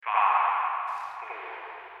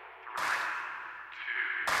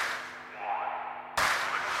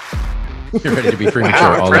You're ready to be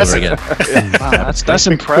premature all over again. Wow, that's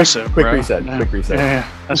impressive. Quick bro. reset. Quick reset. Yeah,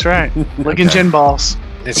 that's right. Licking gin balls.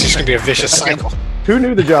 It's just going to be a vicious cycle. Who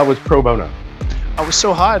knew the job was pro bono? I was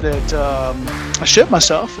so high that I shit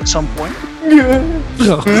myself at some point.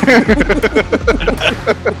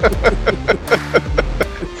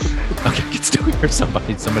 Okay, can still hear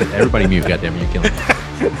somebody. Everybody mute. Goddamn, you're killing me.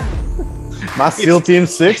 My SEAL Team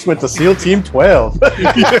 6 went to SEAL Team 12.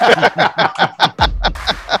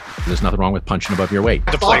 There's nothing wrong with punching above your weight.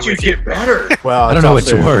 To play with you. better. Well, I don't know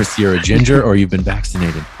what's worse. You're a ginger or you've been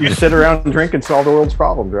vaccinated. You sit around and drink and solve the world's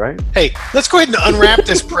problems, right? Hey, let's go ahead and unwrap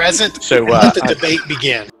this present So, and let the debate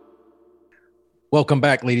begin. Welcome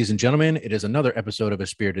back, ladies and gentlemen. It is another episode of A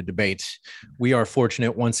Spirited Debate. We are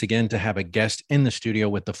fortunate once again to have a guest in the studio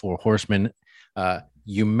with the Four Horsemen.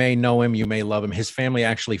 You may know him, you may love him. His family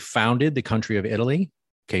actually founded the country of Italy.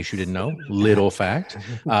 In case you didn't know, little fact.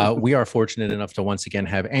 We are fortunate enough to once again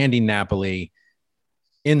have Andy Napoli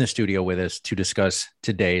in the studio with us to discuss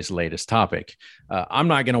today's latest topic. I'm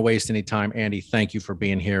not going to waste any time. Andy, thank you for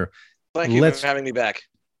being here. Thank you for having me back.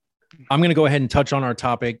 I'm going to go ahead and touch on our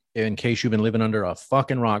topic in case you've been living under a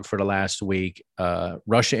fucking rock for the last week.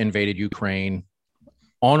 Russia invaded Ukraine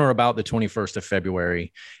on or about the 21st of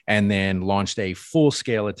February and then launched a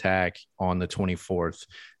full-scale attack on the 24th.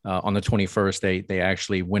 On the 21st, they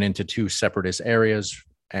actually went into two separatist areas,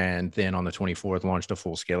 and then on the 24th launched a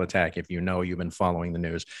full-scale attack. If you know, you've been following the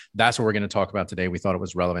news. That's what we're going to talk about today. We thought it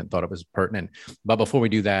was relevant, thought it was pertinent. But before we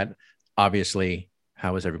do that, obviously,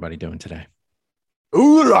 how is everybody doing today?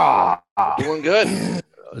 Hoorah! Doing good.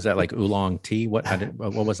 Is that like oolong tea? What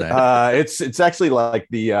was that? It's actually like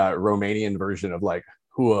the Romanian version of like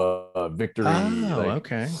Hua victory. Oh, like,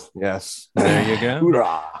 okay. Yes. There you go.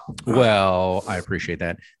 Hoorah! Well, I appreciate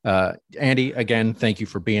that. Andy, again, thank you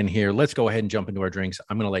for being here. Let's go ahead and jump into our drinks.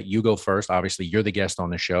 I'm going to let you go first. Obviously, you're the guest on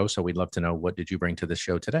the show, so we'd love to know, what did you bring to the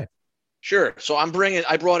show today? Sure. So I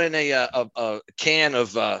brought in a can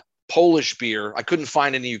of Polish beer. I couldn't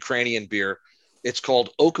find any Ukrainian beer. It's called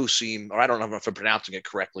Okusim, or I don't know if I'm pronouncing it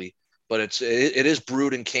correctly, but it is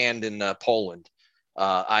brewed and canned in Poland.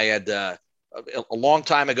 I had a long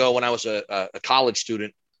time ago when I was a college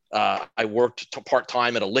student, I worked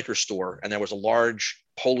part-time at a liquor store, and there was a large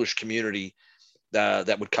Polish community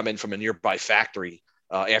that would come in from a nearby factory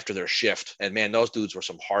after their shift. And man, those dudes were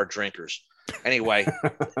some hard drinkers. Anyway,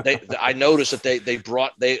 I noticed that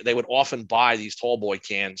they would often buy these tall boy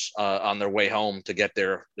cans on their way home to get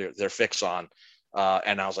their fix on.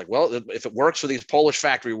 And I was like, well, if it works for these Polish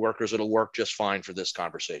factory workers, it'll work just fine for this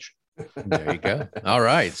conversation. There you go. All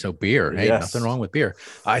right. So beer. Hey, Yes. Nothing wrong with beer.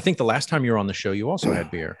 I think the last time you were on the show, you also had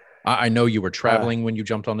beer. I know you were traveling when you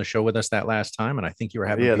jumped on the show with us that last time, and I think you were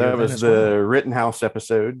having beer that was as the well. Rittenhouse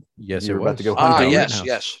episode. Yes, You it were was. about to go hunting.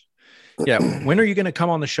 Yes. Yeah. When are you going to come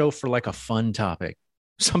on the show for like a fun topic?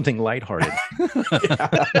 Something lighthearted.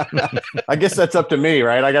 I guess that's up to me,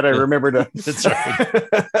 right? I got to remember to. That's right.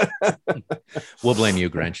 We'll blame you,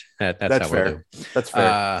 Grinch. That's how fair. we'll do. That's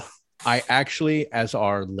fair. I actually, as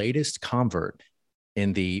our latest convert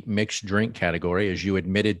in the mixed drink category, as you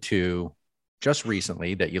admitted to just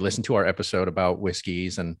recently that you listened to our episode about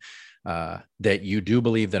whiskeys and that you do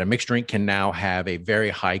believe that a mixed drink can now have a very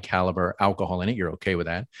high caliber alcohol in it. You're okay with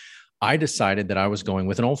that. I decided that I was going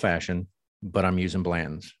with an old fashioned, but I'm using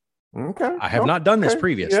Bland's. Okay. I have not done this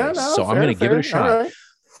previously, so I'm going to give it a shot. Right.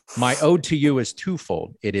 My ode to you is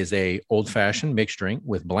twofold. It is a old fashioned mixed drink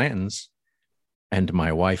with Blanton's, and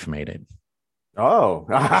my wife made it. Oh,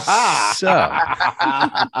 So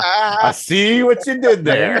I see what you did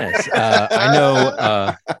there. yes, I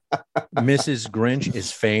know Mrs. Grinch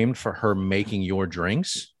is famed for her making your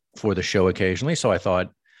drinks for the show occasionally. So I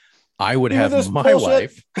thought I would have my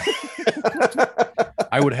wife.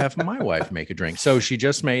 I would have my wife make a drink. So she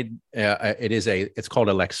just made it's called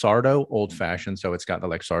a Lexardo old fashioned. So it's got the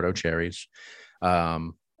Lexardo cherries,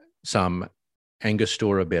 some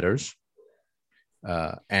Angostura bitters,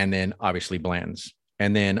 and then obviously Bland's,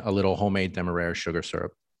 and then a little homemade Demerara sugar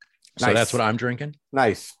syrup. So Nice. that's what I'm drinking.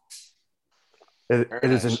 Nice. It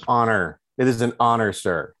is an honor. It is an honor,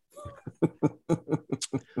 sir.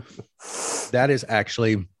 That is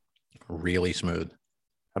actually really smooth.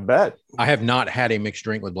 I bet. I have not had a mixed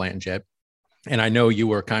drink with Blanton's yet. And I know you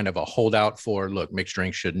were kind of a holdout for, look, mixed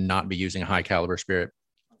drinks should not be using a high caliber spirit.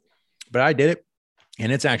 But I did it, and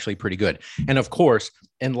it's actually pretty good. And of course,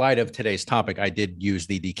 in light of today's topic, I did use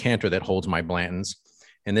the decanter that holds my Blanton's.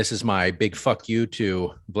 And this is my big fuck you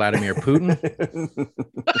to Vladimir Putin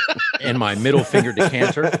and my middle finger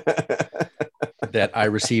decanter that I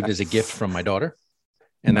received as a gift from my daughter.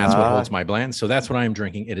 and that's what holds my Blanton's. So that's what I'm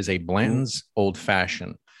drinking. It is a Blanton's Old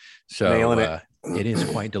Fashioned. So it is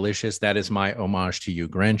quite delicious. That is my homage to you,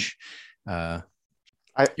 Grinch. You're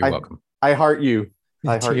welcome. I heart you.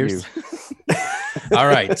 I heart Cheers. you. All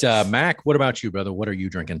right, Mac, what about you, brother? What are you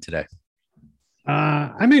drinking today?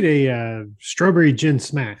 I made a strawberry gin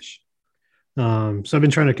smash. So I've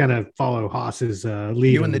been trying to kind of follow Haas's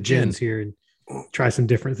lead on the gins here and try some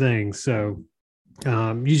different things. So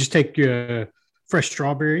you just take fresh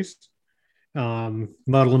strawberries,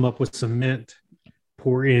 muddle them up with some mint,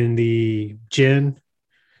 pour in the gin,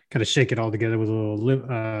 kind of shake it all together with a little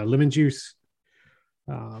lemon juice,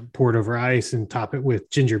 pour it over ice, and top it with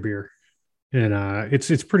ginger beer. And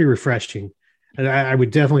it's pretty refreshing. And I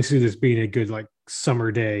would definitely see this being a good like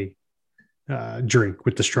summer day drink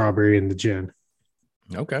with the strawberry and the gin.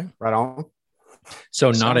 Okay, right on.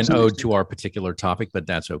 So not an ode to our particular topic, but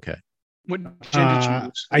that's okay. What gin did you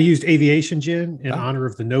use? I used aviation gin in honor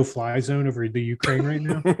of the no-fly zone over the Ukraine right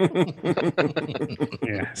now.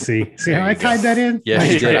 Yeah, see how I tied that in? Yeah,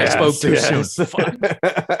 you did. I spoke too soon. Fuck.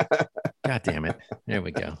 God damn it. There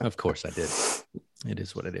we go. Of course I did. It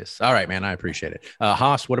is what it is. All right, man. I appreciate it.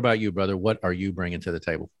 Haas, what about you, brother? What are you bringing to the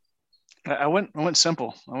table? I went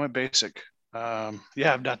simple. I went basic. I've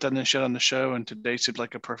not done this shit on the show, and today seemed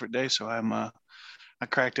like a perfect day. So I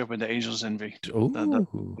cracked open the Angel's Envy,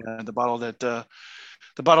 the bottle that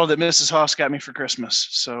Mrs. Haas got me for Christmas.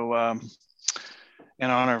 So in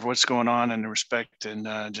honor of what's going on and the respect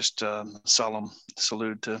and just solemn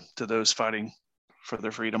salute to those fighting for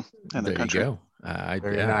their freedom and their country. You go.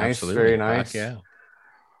 Very nice. Absolutely. Very nice. Yeah.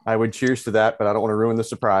 I would cheers to that, but I don't want to ruin the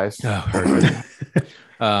surprise. Oh, perfect.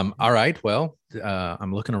 All right. Well,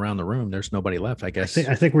 I'm looking around the room. There's nobody left. I guess.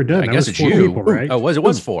 I think we're done. I guess it's you. People, right? Oh, it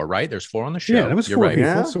was four, right? There's four on the show. Yeah, that was You're four right. people.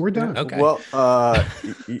 Yeah. So we're done. Okay. Well,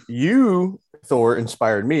 you, Thor,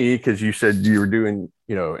 inspired me because you said you were doing,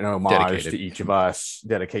 an homage Dedicated. to each of us,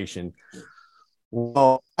 dedication.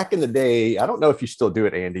 Well, back in the day, I don't know if you still do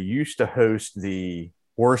it, Andy. You used to host the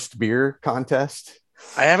worst beer contest.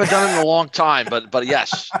 I haven't done it in a long time, but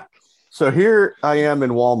yes. So here I am in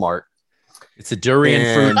Walmart. It's a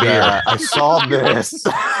durian fruit beer. I saw this.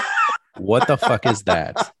 What the fuck is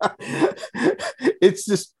that? It's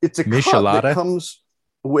a cup Michelada? that comes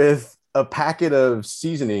with a packet of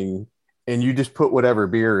seasoning, and you just put whatever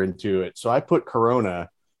beer into it. So I put Corona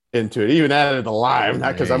into it, even added a lime,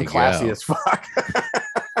 not because There I'm you classy go. as fuck.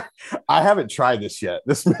 I haven't tried this yet.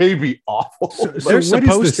 This may be awful. So They're what is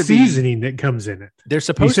supposed the to be- seasoning that comes in it? They're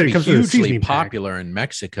supposed said to it be comes with a hugely seasoning pack. popular in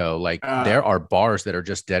Mexico. Like there are bars that are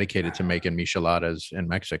just dedicated to making micheladas in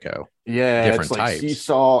Mexico. Yeah, Different it's like types. sea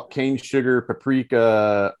salt, cane sugar,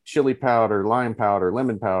 paprika, chili powder, lime powder,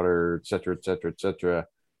 lemon powder, et cetera, et cetera, et cetera.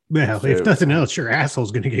 Well, So- if nothing else, your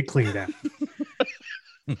asshole's going to get cleaned out.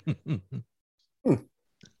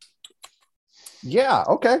 Yeah,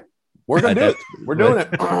 okay. We're gonna do it. We're doing it.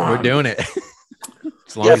 We're doing it.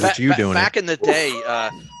 As long as it's you doing back it. in the day,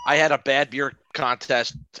 I had a bad beer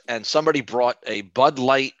contest, and somebody brought a Bud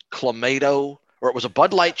Light Clamato, or it was a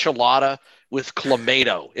Bud Light Chelada with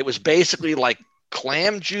Clamato. It was basically like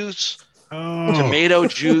clam juice, tomato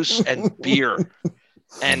juice, and beer.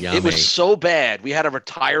 And it Yummy. was so bad, we had to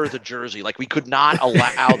retire the jersey. Like, we could not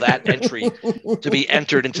allow that entry to be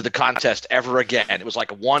entered into the contest ever again. It was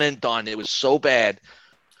like a one and done. It was so bad.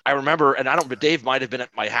 I remember, and but Dave might have been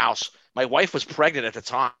at my house. My wife was pregnant at the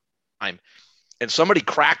time, and somebody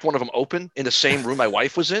cracked one of them open in the same room my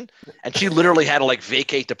wife was in, and she literally had to like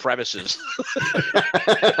vacate the premises.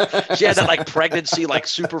 She had that like pregnancy, like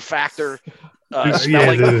super factor.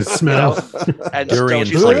 Smelling, the smell. And Durian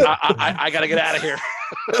so she's like, fruit. I got to get out of here.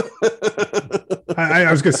 I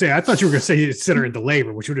was going to say, I thought you were going to say you sent her into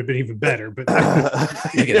labor, which would have been even better. But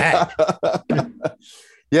Look at that.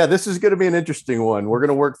 Yeah, this is going to be an interesting one. We're going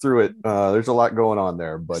to work through it. There's a lot going on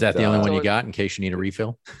there. But Is that the only one you got in case you need a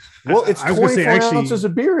refill? Well, it's I was gonna 24 say, ounces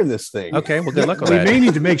of beer in this thing. Okay, well, good luck with we that. may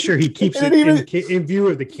need to make sure he keeps And it even- in view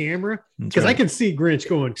of the camera, because I can see Grinch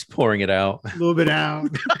going Just pouring it out. a little bit out.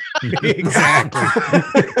 Exactly.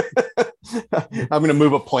 I'm going to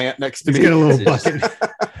move a plant next to He's me. got a little It's bucket.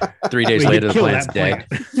 3 days We later, the could kill plant's that dead.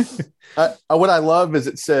 plant. What I love is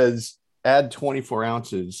it says add 24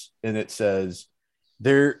 ounces, and it says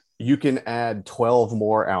there you can add 12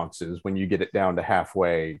 more ounces when you get it down to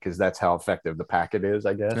halfway, because that's how effective the packet is,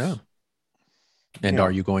 I guess. Yeah. And Yeah.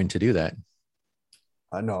 are you going to do that?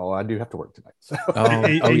 No, I do have to work tonight. So.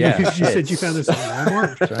 Yeah. You shit. said you found this at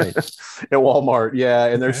Walmart. That's right. At Walmart, yeah,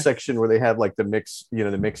 and there's Okay. section where they have like the mix,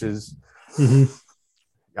 the mixes. Mhm.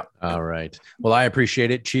 All right. Well, I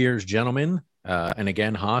appreciate it. Cheers, gentlemen. And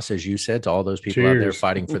again, Haas, as you said, to all those people out there Cheers.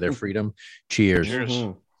 fighting for their freedom, cheers. Cheers.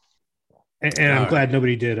 Mhm. And I'm glad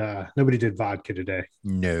nobody did vodka today.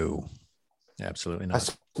 No, absolutely not.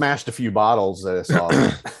 I smashed a few bottles that I saw.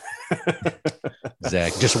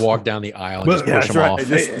 Zach just walked down the aisle and just push them off.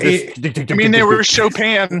 I mean, they were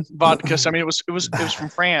Chopin vodka. So, I mean, it was from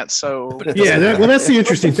France. So that's the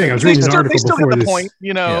interesting thing. I was reading an article before this. Point,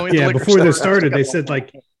 before this started, they said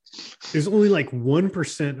like there's only like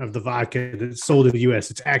 1% of the vodka that's sold in the U.S.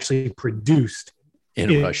 It's actually produced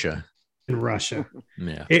in Russia. In Russia.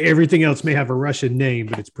 Yeah. Everything else may have a Russian name,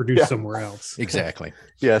 but it's produced somewhere else. Exactly.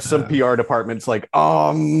 Yeah. Some PR department's like,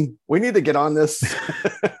 we need to get on this.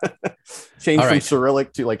 Change from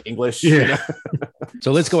Cyrillic to like English. Yeah.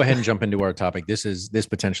 So let's go ahead and jump into our topic. This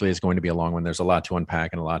potentially is going to be a long one. There's a lot to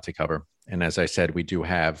unpack and a lot to cover. And as I said, we do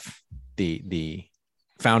have the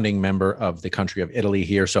founding member of the country of Italy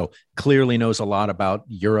here. So clearly knows a lot about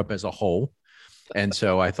Europe as a whole. And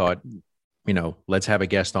so I thought, let's have a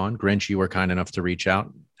guest on. Grinch, you were kind enough to reach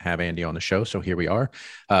out, have Andy on the show. So here we are.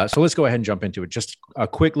 So let's go ahead and jump into it. Just a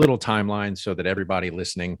quick little timeline so that everybody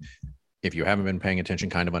listening, if you haven't been paying attention,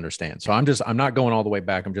 kind of understand. So I'm not going all the way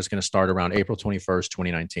back. I'm just going to start around April 21st,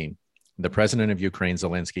 2019. The president of Ukraine,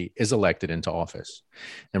 Zelensky, is elected into office.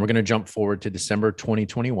 Then we're going to jump forward to December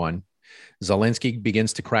 2021. Zelensky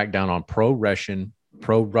begins to crack down on pro-Russian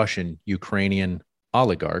Ukrainian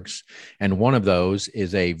oligarchs. And one of those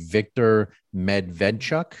is a Viktor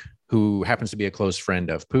Medvedchuk, who happens to be a close friend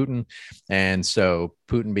of Putin. And so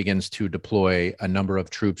Putin begins to deploy a number of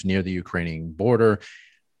troops near the Ukrainian border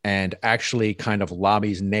and actually kind of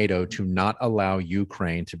lobbies NATO to not allow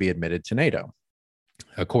Ukraine to be admitted to NATO.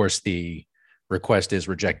 Of course, the request is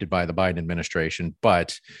rejected by the Biden administration,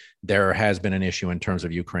 but there has been an issue in terms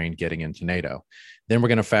of Ukraine getting into NATO. Then we're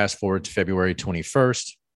going to fast forward to February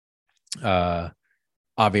 21st.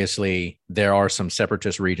 Obviously, there are some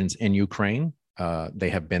separatist regions in Ukraine. They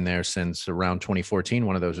have been there since around 2014.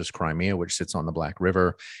 One of those is Crimea, which sits on the Black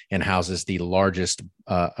River and houses the largest,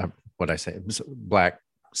 Black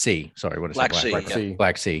Sea,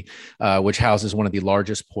 which houses one of the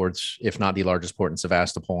largest ports, if not the largest port in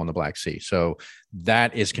Sevastopol on the Black Sea. So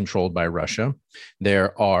that is controlled by Russia.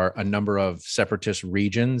 There are a number of separatist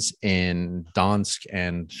regions in Donetsk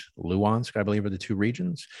and Luhansk, I believe, are the two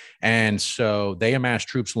regions. And so they amass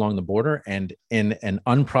troops along the border and in an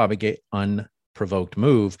unprovoked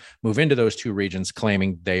move into those two regions,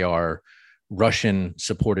 claiming they are Russian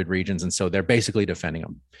supported regions. And so they're basically defending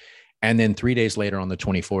them. And then 3 days later, on the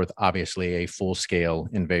 24th, obviously a full-scale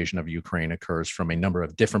invasion of Ukraine occurs from a number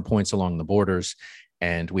of different points along the borders.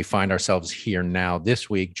 And we find ourselves here now this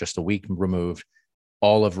week, just a week removed.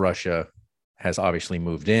 All of Russia has obviously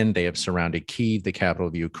moved in. They have surrounded Kyiv, the capital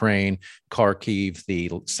of Ukraine, Kharkiv, the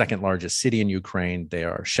second largest city in Ukraine. They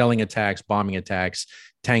are shelling attacks, bombing attacks,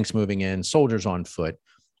 tanks moving in, soldiers on foot.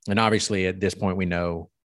 And obviously at this point, we know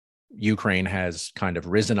Ukraine has kind of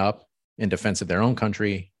risen up in defense of their own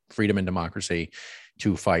country, freedom and democracy,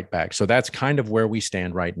 to fight back. So that's kind of where we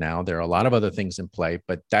stand right now. There are a lot of other things in play,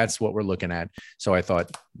 but that's what we're looking at. So I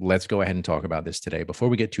thought, let's go ahead and talk about this today before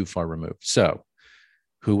we get too far removed. So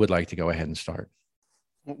who would like to go ahead and start?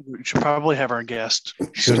 We should probably have our guest.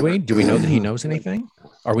 Should we? Do we know that he knows anything?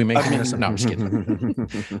 Are we making this? No, I'm just kidding.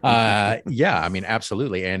 Yeah, I mean,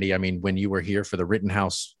 absolutely, Andy. I mean, when you were here for the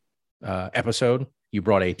Rittenhouse episode, you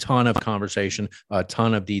brought a ton of conversation, a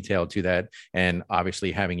ton of detail to that. And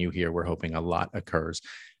obviously having you here, we're hoping a lot occurs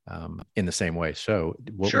in the same way. So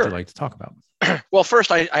what would you like to talk about? Well,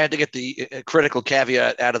 first I had to get the critical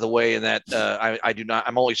caveat out of the way, in that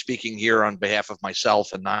I'm only speaking here on behalf of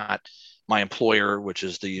myself and not my employer, which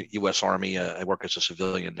is the U.S. Army. I work as a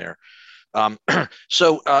civilian there.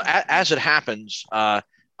 So as it happens,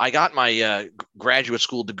 I got my graduate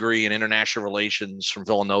school degree in international relations from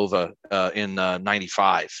Villanova in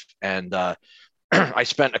 95. And I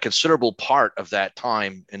spent a considerable part of that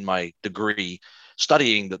time in my degree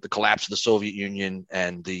studying the collapse of the Soviet Union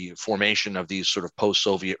and the formation of these sort of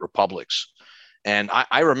post-Soviet republics. And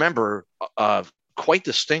I remember quite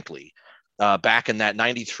distinctly back in that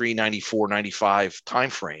 93, 94, 95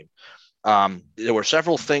 timeframe, there were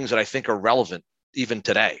several things that I think are relevant even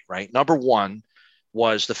today, right? Number one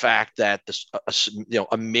was the fact that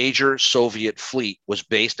a major Soviet fleet was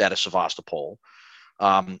based out of Sevastopol,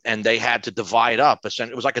 and they had to divide up.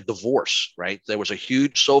 It was like a divorce, right? There was a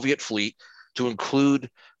huge Soviet fleet to include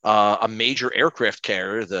a major aircraft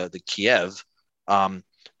carrier, the Kiev,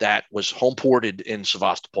 that was home ported in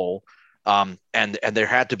Sevastopol, and there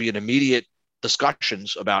had to be an immediate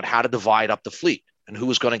discussions about how to divide up the fleet and who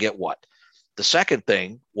was going to get what. The second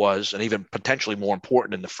thing was, and even potentially more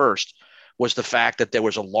important than the first, was the fact that there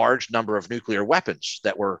was a large number of nuclear weapons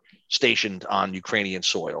that were stationed on Ukrainian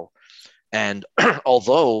soil. And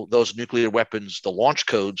although those nuclear weapons, the launch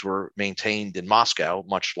codes were maintained in Moscow,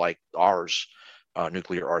 much like ours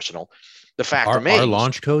nuclear arsenal, the fact remains our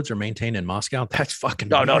launch codes are maintained in Moscow. That's fucking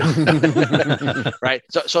no. weird. Right.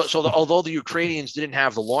 So although the Ukrainians didn't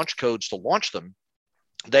have the launch codes to launch them,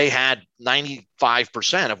 they had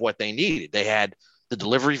 95% of what they needed. They had the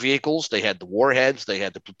delivery vehicles, they had the warheads, they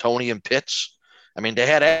had the plutonium pits. I mean, they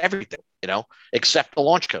had everything, except the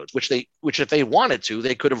launch codes, which if they wanted to,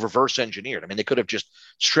 they could have reverse engineered. I mean, they could have just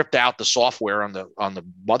stripped out the software on the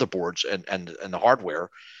motherboards and the hardware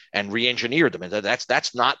and re-engineered them. And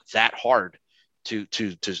that's not that hard to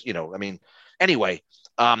I mean, anyway.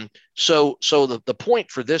 So the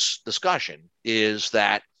point for this discussion is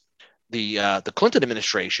that the Clinton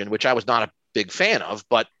administration, which I was not a big fan of,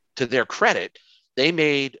 but to their credit, they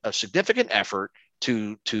made a significant effort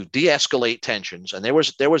to de-escalate tensions. And there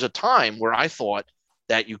was a time where I thought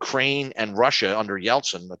that Ukraine and Russia under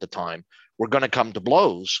Yeltsin at the time were going to come to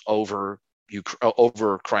blows over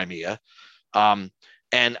Crimea.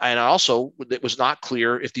 And also, it was not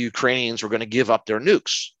clear if the Ukrainians were going to give up their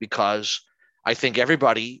nukes, because I think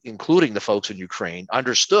everybody, including the folks in Ukraine,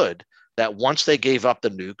 understood that once they gave up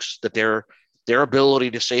the nukes, that their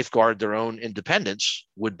ability to safeguard their own independence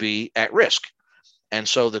would be at risk. And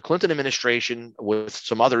so the Clinton administration, with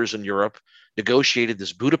some others in Europe, negotiated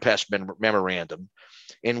this Budapest memorandum,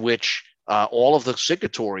 in which all of the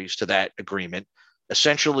signatories to that agreement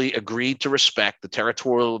essentially agreed to respect the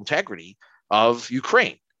territorial integrity of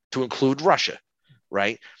Ukraine, to include Russia,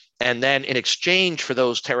 right? And then in exchange for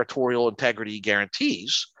those territorial integrity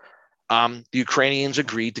guarantees, the Ukrainians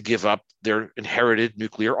agreed to give up their inherited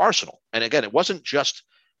nuclear arsenal. And again, it wasn't just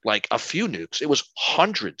like a few nukes, it was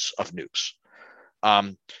hundreds of nukes.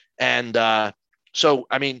 So,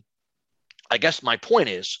 I mean, I guess my point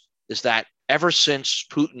is that ever since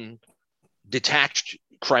Putin detached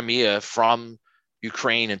Crimea from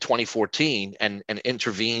Ukraine in 2014 and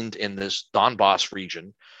intervened in this Donbass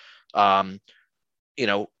region, the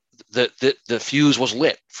fuse was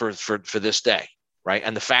lit for this day, right?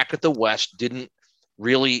 And the fact that the West didn't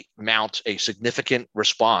really mount a significant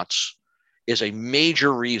response is a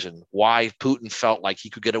major reason why Putin felt like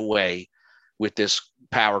he could get away with this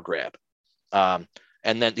power grab. And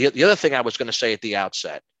then the other thing I was going to say at the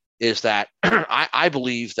outset is that I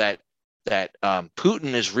believe that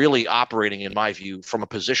Putin is really operating, in my view, from a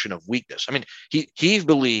position of weakness. I mean, he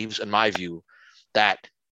believes, in my view, that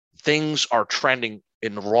things are trending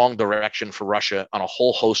in the wrong direction for Russia on a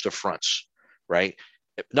whole host of fronts, right?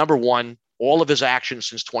 Number one, all of his actions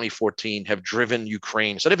since 2014 have driven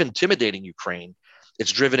Ukraine, instead of intimidating Ukraine,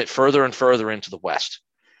 it's driven it further and further into the West.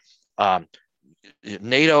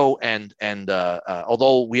 NATO and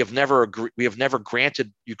although we have never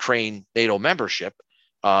granted Ukraine NATO membership,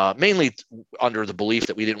 mainly under the belief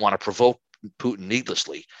that we didn't want to provoke Putin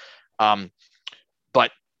needlessly.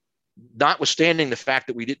 But notwithstanding the fact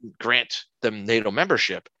that we didn't grant them NATO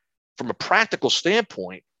membership, from a practical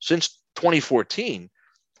standpoint, since 2014,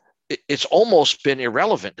 it's almost been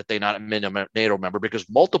irrelevant that they're not a NATO member, because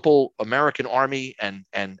multiple American Army and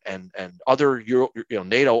other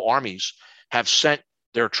NATO armies have sent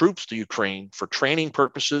their troops to Ukraine for training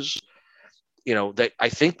purposes. That I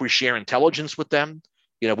think we share intelligence with them.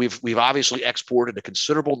 We've obviously exported a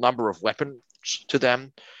considerable number of weapons to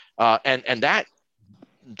them, and that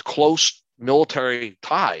close military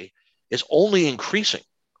tie is only increasing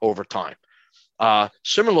over time.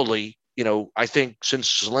 Similarly, I think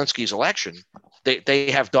since Zelensky's election,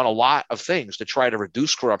 they have done a lot of things to try to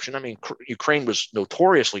reduce corruption. I mean, Ukraine was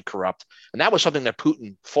notoriously corrupt, and that was something that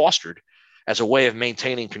Putin fostered as a way of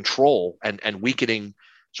maintaining control and weakening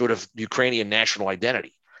sort of Ukrainian national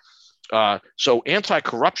identity. So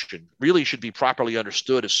anti-corruption really should be properly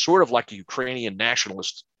understood as sort of like a Ukrainian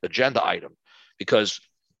nationalist agenda item, because,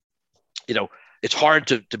 it's hard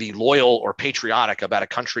to be loyal or patriotic about a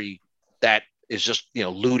country that is just,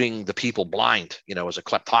 looting the people blind, as a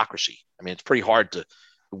kleptocracy. I mean, it's pretty hard to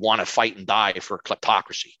want to fight and die for a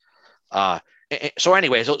kleptocracy. So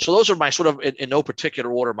anyway, so those are my sort of, in no particular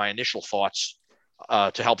order, my initial thoughts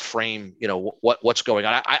to help frame, what's going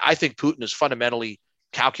on. I think Putin is fundamentally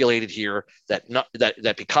calculated here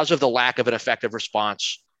that because of the lack of an effective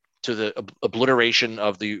response to the obliteration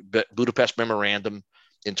of the Budapest Memorandum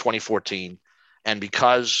in 2014, and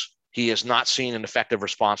because he has not seen an effective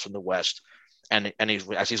response from the West, and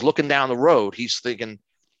as he's looking down the road, he's thinking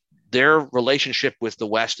their relationship with the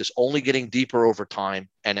West is only getting deeper over time,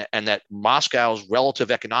 and that Moscow's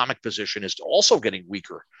relative economic position is also getting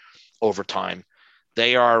weaker over time.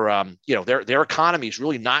 They are, their economy is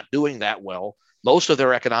really not doing that well. Most of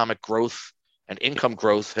their economic growth and income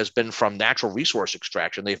growth has been from natural resource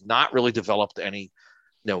extraction. They've not really developed any,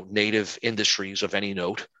 native industries of any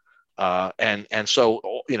note. And so,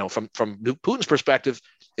 from Putin's perspective,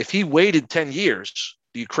 if he waited 10 years,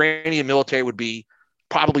 the Ukrainian military would be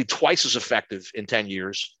probably twice as effective in 10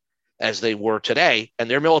 years as they were today. And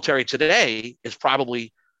their military today is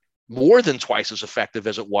probably more than twice as effective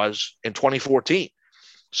as it was in 2014.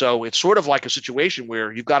 So it's sort of like a situation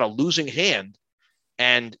where you've got a losing hand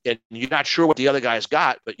and you're not sure what the other guy's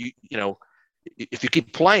got, but if you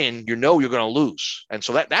keep playing, you're going to lose. And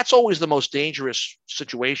so that's always the most dangerous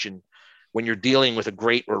situation when you're dealing with a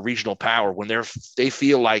great or regional power, when they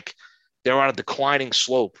feel like they're on a declining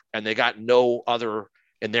slope and they got no other,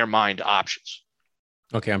 in their mind, options.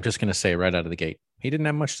 Okay, I'm just going to say right out of the gate, he didn't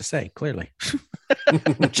have much to say, clearly.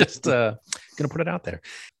 Just going to put it out there.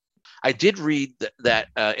 I did read that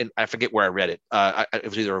and I forget where I read it. It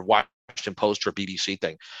was either a Washington Post or a BBC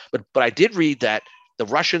thing. But I did read that the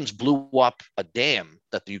Russians blew up a dam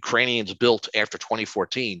that the Ukrainians built after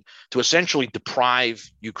 2014 to essentially deprive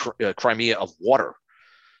Crimea of water,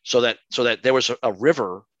 so that there was a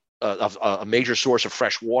river of a major source of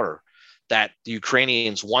fresh water that the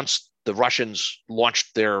Ukrainians, once the Russians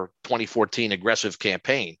launched their 2014 aggressive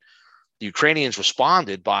campaign, the Ukrainians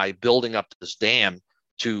responded by building up this dam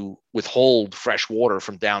to withhold fresh water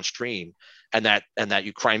from downstream, and that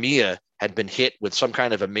Crimea had been hit with some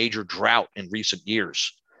kind of a major drought in recent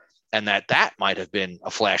years, and that might have been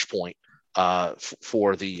a flashpoint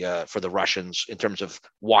for the Russians in terms of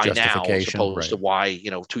why now as opposed to why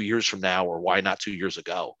 2 years from now, or why not 2 years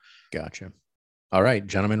ago. Gotcha. All right,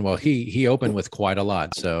 gentlemen. Well, he opened with quite a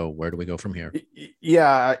lot. So where do we go from here?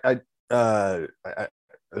 Yeah, it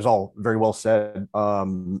was all very well said.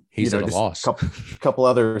 He's at a loss. Couple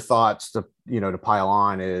other thoughts to pile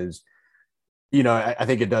on is, I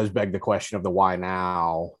think it does beg the question of the why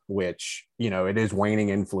now, which, it is waning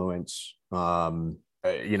influence.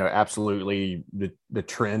 Absolutely the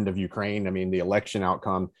trend of Ukraine. I mean, the election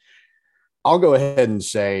outcome. I'll go ahead and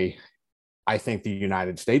say, I think the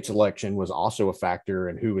United States election was also a factor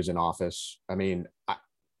in who was in office. I mean,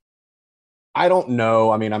 I don't know.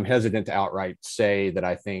 I mean, I'm hesitant to outright say that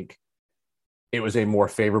I think it was a more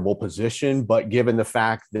favorable position, but given the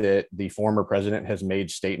fact that the former president has made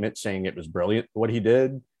statements saying it was brilliant what he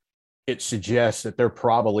did, it suggests that there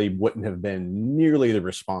probably wouldn't have been nearly the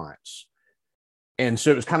response. And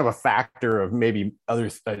so it was kind of a factor of maybe other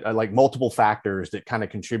like multiple factors that kind of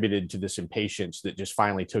contributed to this impatience that just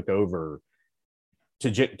finally took over to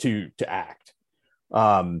act.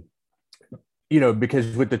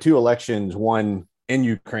 Because with the two elections, one in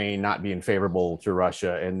Ukraine not being favorable to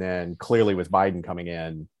Russia, and then clearly with Biden coming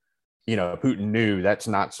in, Putin knew that's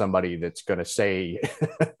not somebody that's going to say,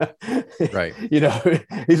 right. He's not going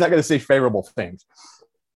to say favorable things.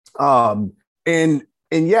 And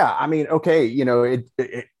yeah, I mean, okay,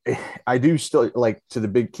 I do still like to the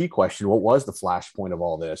big key question. What was the flashpoint of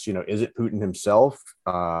all this? Is it Putin himself?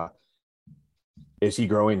 Is he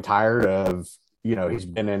growing tired of, he's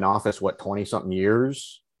been in office, 20 something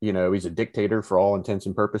years, he's a dictator for all intents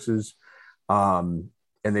and purposes. And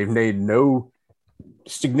they've made no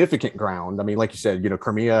significant ground. I mean, like you said,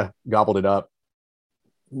 Crimea gobbled it up,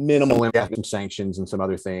 minimal impact, some sanctions and some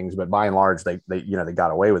other things, but by and large, they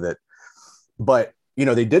got away with it. But,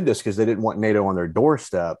 they did this because they didn't want NATO on their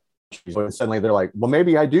doorstep. And suddenly they're like, well,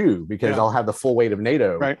 maybe I do, because I'll have the full weight of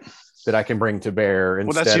NATO that I can bring to bear.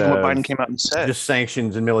 Well, that's even what Biden came out and said. Just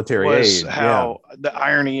sanctions and military aid. The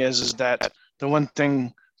irony is that the one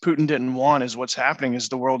thing Putin didn't want is what's happening is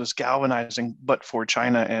the world is galvanizing, but for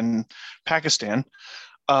China and Pakistan,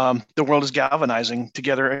 the world is galvanizing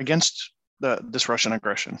together against this Russian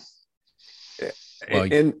aggression. Well,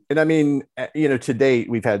 and I mean, to date,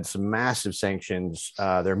 we've had some massive sanctions.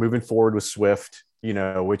 They're moving forward with SWIFT,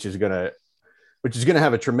 which is going to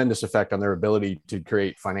have a tremendous effect on their ability to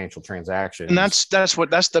create financial transactions. And that's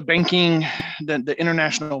the banking, the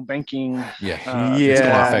international banking.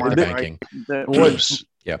 Banking.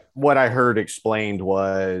 What I heard explained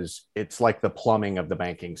was it's like the plumbing of the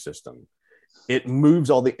banking system. It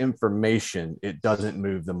moves all the information. It doesn't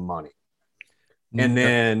move the money. And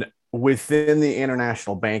then within the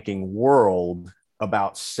international banking world,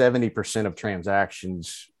 about 70% of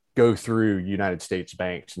transactions go through United States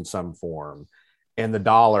banks in some form. And the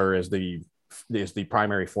dollar is the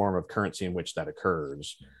primary form of currency in which that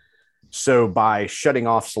occurs. So by shutting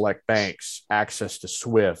off select banks access to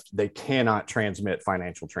SWIFT, they cannot transmit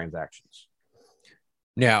financial transactions.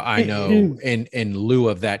 Now, I know in lieu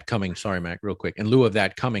of that coming, sorry, Mac, real quick. In lieu of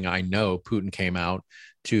that coming, I know Putin came out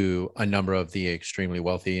to a number of the extremely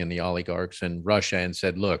wealthy and the oligarchs in Russia and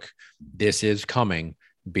said, look, this is coming.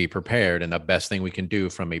 be prepared. And the best thing we can do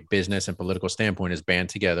from a business and political standpoint is band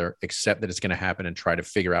together, accept that it's going to happen, and try to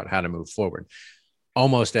figure out how to move forward.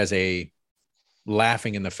 Almost as a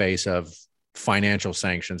laughing in the face of financial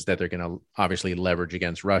sanctions that they're going to obviously leverage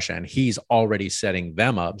against Russia. And he's already setting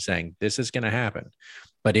them up, saying this is going to happen,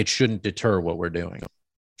 but it shouldn't deter what we're doing.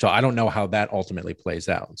 So I don't know how that ultimately plays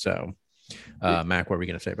out. So, Mac, what are we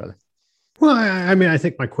going to say, brother? Well, I mean, I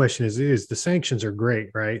think my question is the sanctions are great,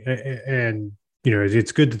 right? And,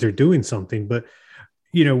 it's good that they're doing something, but,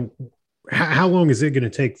 how long is it going to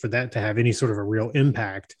take for that to have any sort of a real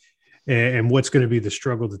impact? And what's going to be the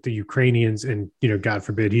struggle that the Ukrainians, and, God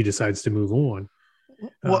forbid he decides to move on,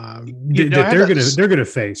 that they're going to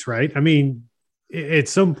face, right? I mean, at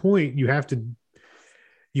some point you have to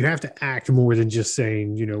act more than just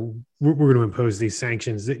saying, we're going to impose these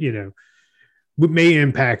sanctions that, may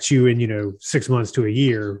impact you in, 6 months to a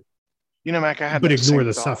year, Mac, I had but ignore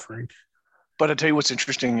the thought. suffering. But I tell you what's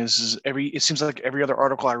interesting is it seems like every other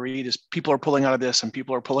article I read is people are pulling out of this and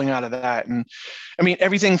people are pulling out of that. And I mean,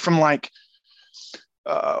 everything from like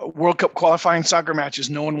World Cup qualifying soccer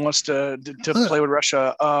matches, no one wants to play with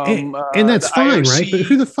Russia. And that's fine, right? But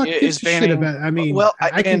who the fuck gives a shit about? I mean, well,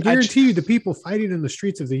 I can guarantee you the people fighting in the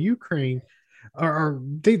streets of the Ukraine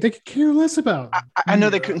they could care less about. I know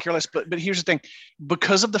they couldn't care less, but here's the thing: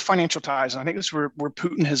 because of the financial ties, and I think this is where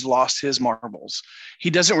Putin has lost his marbles. He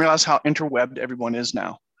doesn't realize how interwebbed everyone is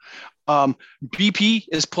now. BP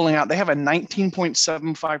is pulling out. They have a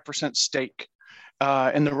 19.75% stake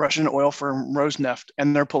in the Russian oil firm Rosneft,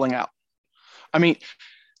 and they're pulling out. I mean,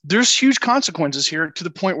 there's huge consequences here to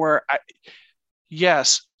the point where,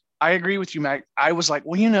 yes, I agree with you, Mac. I was like,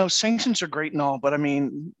 well, sanctions are great and all, but I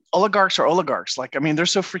mean, oligarchs are oligarchs. Like, I mean, they're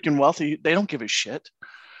so freaking wealthy, they don't give a shit.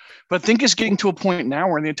 But I think it's getting to a point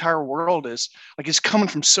now where the entire world is like, it's coming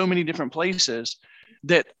from so many different places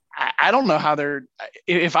that I don't know how they're.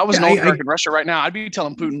 If I was an oligarch in Russia right now, I'd be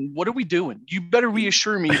telling Putin, "What are we doing? You better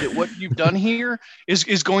reassure me that what you've done here is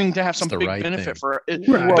going to have some big benefit for it.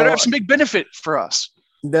 Better have some big benefit for us."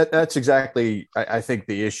 That's exactly. I think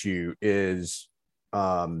the issue is.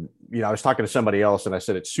 I was talking to somebody else and I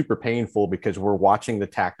said it's super painful because we're watching the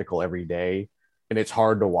tactical every day and it's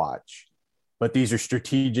hard to watch. But these are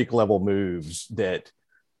strategic level moves that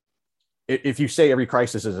if you say every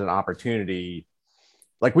crisis is an opportunity,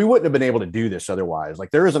 like we wouldn't have been able to do this otherwise.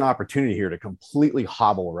 Like there is an opportunity here to completely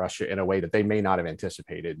hobble Russia in a way that they may not have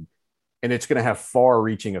anticipated. And it's going to have far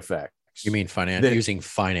reaching effects. You mean using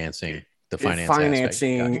financing? The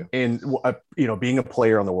financing and being a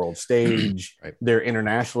player on the world stage, right. Their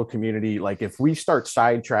international community. Like if we start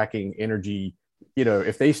sidetracking energy,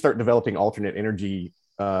 if they start developing alternate energy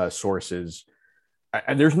sources,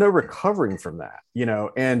 there's no recovering from that,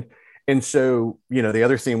 and so the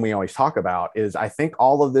other thing we always talk about is I think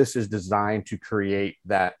all of this is designed to create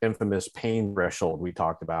that infamous pain threshold we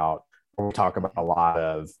talked about, or we talk about a lot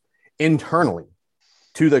of internally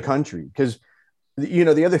to the country, because.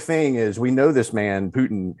 The other thing is we know this man,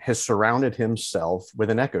 Putin, has surrounded himself with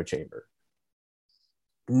an echo chamber.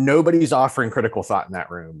 Nobody's offering critical thought in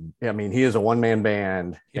that room. I mean, he is a one-man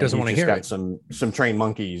band. He doesn't want to hear it. Some trained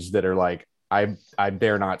monkeys that are like, I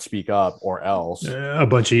dare not speak up or else. A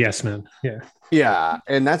bunch of yes men. Yeah. Yeah.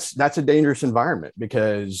 And that's a dangerous environment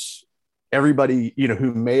because everybody,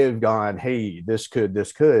 who may have gone, hey, this could,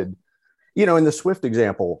 in the Swift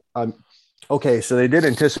example, okay, so they did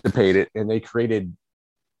anticipate it, and they created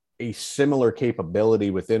a similar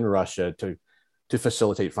capability within Russia to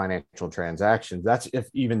facilitate financial transactions. That's if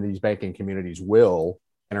even these banking communities will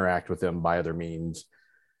interact with them by other means.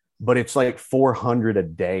 But it's like 400 a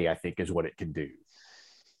day, I think, is what it can do.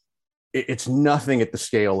 It's nothing at the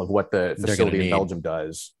scale of what the facility in Belgium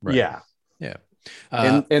does. Right. Yeah. Yeah.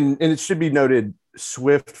 And it should be noted,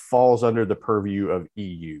 SWIFT falls under the purview of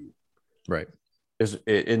EU. Right. Is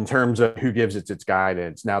in terms of who gives its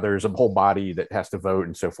guidance. Now there's a whole body that has to vote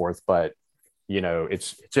and so forth, but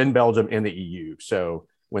it's in Belgium in the EU. So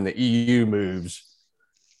when the EU moves,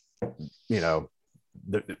 the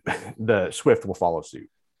SWIFT will follow suit.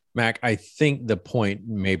 Mac, I think the point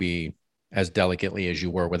maybe as delicately as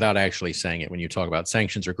you were without actually saying it when you talk about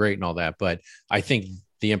sanctions are great and all that, but I think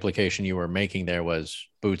the implication you were making there was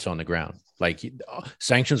boots on the ground. Like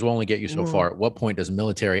sanctions will only get you so far. At what point does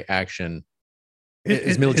military action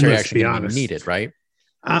is military action going to be needed, right?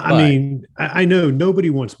 I mean, I know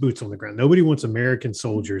nobody wants boots on the ground. Nobody wants American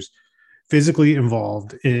soldiers physically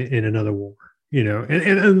involved in another war,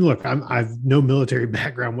 and look, I've no military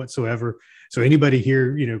background whatsoever. So anybody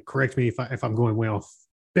here, correct me if I'm going way off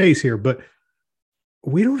base here, but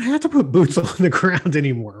we don't have to put boots on the ground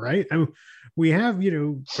anymore, right? We have,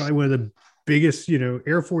 probably one of the biggest,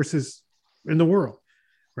 air forces in the world.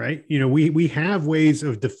 right? We have ways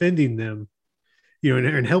of defending them,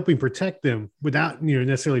 and helping protect them without,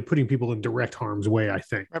 necessarily putting people in direct harm's way, I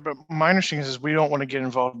think. Right, but my understanding is we don't want to get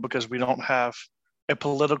involved because we don't have a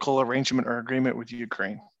political arrangement or agreement with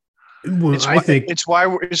Ukraine. Well, it's why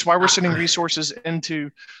we're sending resources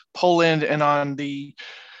into Poland and on the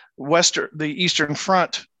Eastern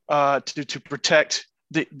Front to protect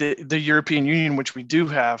the European Union, which we do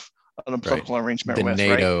have a political arrangement with. The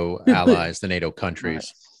NATO allies, the NATO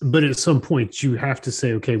countries. Right. But at some point, you have to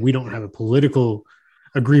say, okay, we don't have a political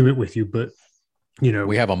agreement with you, but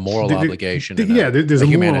we have a moral obligation. There's a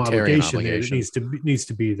moral obligation there that needs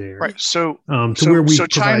to be there. Right. So where we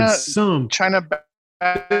China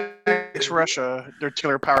backs Russia, their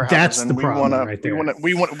killer powerhouse. That's the problem right there.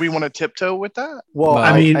 We want to tiptoe with that. Well,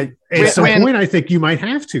 at some point, I think you might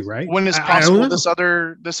have to, right? When it's possible this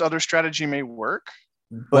other strategy may work.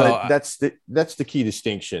 But that's the key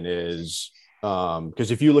distinction is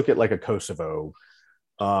because if you look at like a Kosovo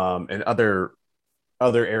and other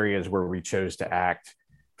areas where we chose to act,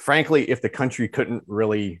 frankly, if the country couldn't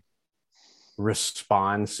really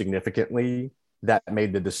respond significantly, that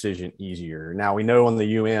made the decision easier. Now we know on the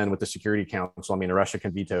UN with the Security Council, Russia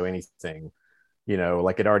can veto anything,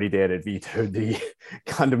 like it already did. It vetoed the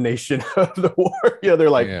condemnation of the war. They're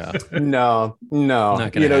like, no,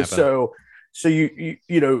 not gonna happen. So you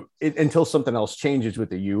until something else changes with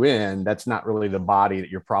the UN, that's not really the body that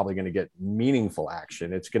you're probably going to get meaningful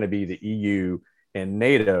action. It's going to be the EU and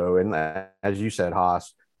NATO. And as you said,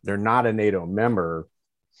 Haas, they're not a NATO member.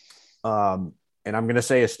 And I'm going to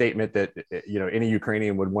say a statement that, any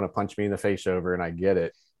Ukrainian would want to punch me in the face over, and I get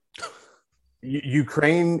it.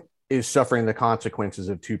 Ukraine is suffering the consequences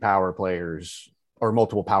of two power players or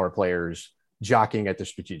multiple power players jockeying at the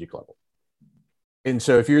strategic level. And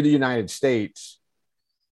so if you're the United States,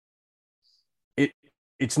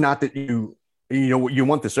 it's not that you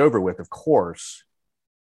want this over with, of course,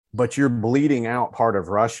 but you're bleeding out part of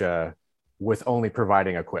Russia with only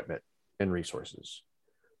providing equipment and resources.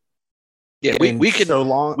 Yeah, we can.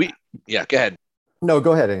 Go ahead. No,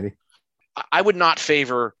 go ahead, Andy. I would not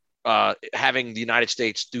favor having the United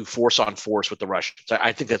States do force on force with the Russians.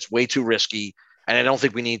 I think that's way too risky, and I don't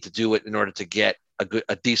think we need to do it in order to get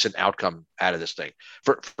a decent outcome out of this thing.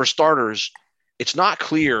 For starters, it's not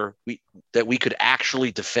clear that we could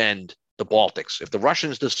actually defend the Baltics. If the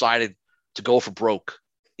Russians decided to go for broke,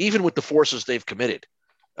 even with the forces they've committed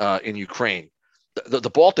in Ukraine, the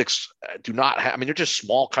Baltics do not have, they're just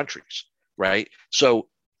small countries, right? So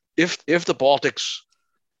if the Baltics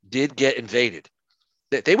did get invaded,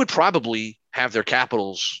 they would probably have their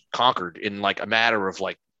capitals conquered in like a matter of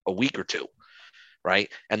like a week or two,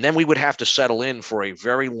 right? And then we would have to settle in for a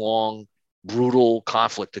very long, brutal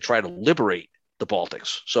conflict to try to liberate the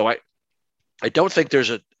Baltics. So I don't think there's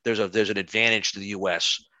an advantage to the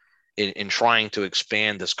U.S. in trying to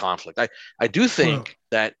expand this conflict. I do think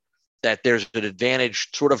that there's an advantage,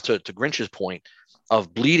 sort of to Grinch's point,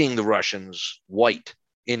 of bleeding the Russians white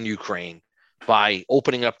in Ukraine by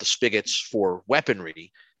opening up the spigots for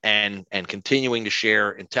weaponry and continuing to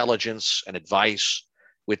share intelligence and advice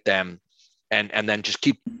with them, and then just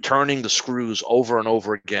keep turning the screws over and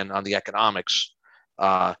over again on the economics.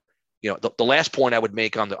 The last point I would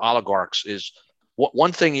make on the oligarchs is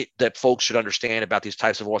one thing that folks should understand about these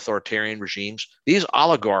types of authoritarian regimes. These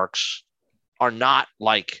oligarchs are not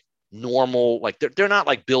like normal, like they're not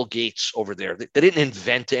like Bill Gates over there. They didn't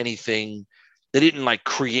invent anything. They didn't like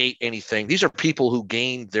create anything. These are people who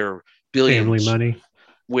gained their billions family money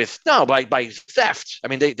by theft.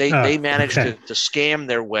 They managed to scam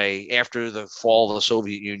their way after the fall of the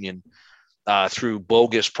Soviet Union through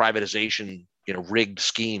bogus privatization, rigged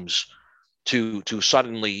schemes to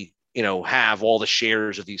suddenly, have all the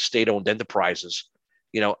shares of these state-owned enterprises.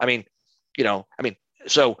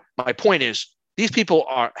 So my point is, these people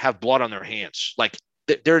have blood on their hands. Like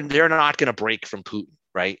they're not going to break from Putin,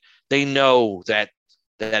 right? They know that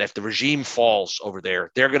if the regime falls over there,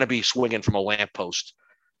 they're going to be swinging from a lamppost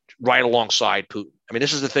right alongside Putin.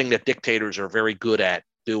 This is the thing that dictators are very good at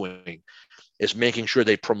doing, is making sure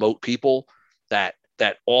they promote people that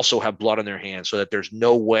also have blood on their hands, so that there's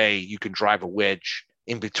no way you can drive a wedge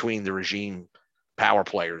in between the regime power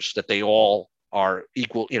players, that they all are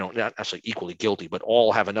equal, not necessarily equally guilty, but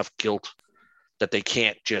all have enough guilt that they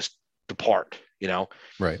can't just depart,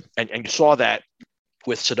 Right. And you saw that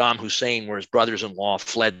with Saddam Hussein, where his brothers-in-law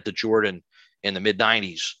fled to Jordan in the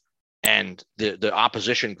mid-90s, and the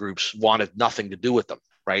opposition groups wanted nothing to do with them,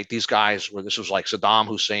 right? These guys this was like Saddam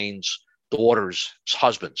Hussein's daughter's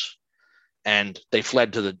husbands, and they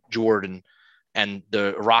fled to the Jordan, and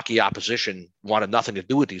the Iraqi opposition wanted nothing to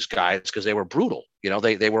do with these guys because they were brutal.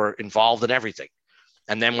 They were involved in everything.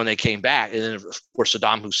 And then when they came back, and then of course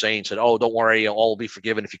Saddam Hussein said, "Oh, don't worry, all will be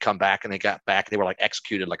forgiven if you come back." And they got back, they were like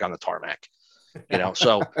executed, like on the tarmac.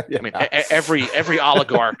 So Yeah. I mean, every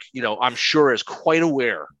oligarch, I'm sure is quite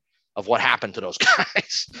aware of what happened to those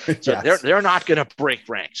guys. So Yes. they're not going to break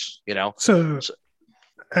ranks. So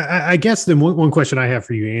I guess then one question I have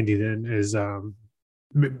for you, Andy, then is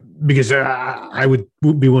because I would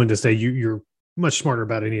be willing to say you're much smarter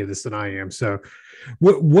about any of this than I am. So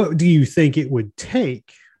what do you think it would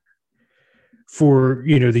take for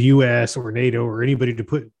the U.S. or NATO or anybody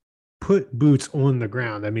to put boots on the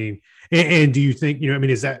ground? I mean, and do you think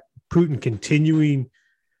is that Putin continuing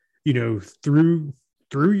through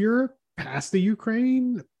Europe past the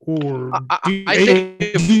Ukraine, or do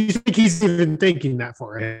you think he's even thinking that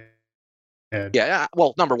far ahead? Yeah.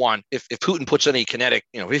 Well, number one, if Putin puts any kinetic,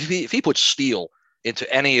 if he puts steel into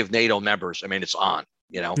any of NATO members, I mean, it's on.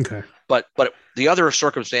 Okay. But the other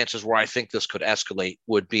circumstances where I think this could escalate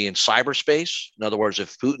would be in cyberspace. In other words,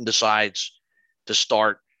 if Putin decides to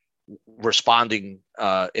start responding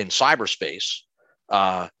in cyberspace,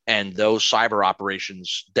 and those cyber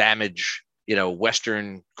operations damage,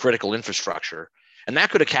 Western critical infrastructure, and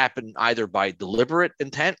that could have happened either by deliberate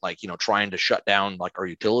intent, like trying to shut down like our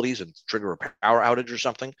utilities and trigger a power outage or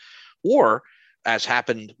something, or as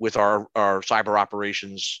happened with our cyber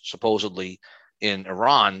operations supposedly in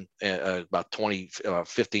Iran about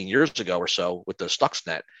 15 years ago or so with the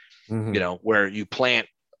Stuxnet, where you plant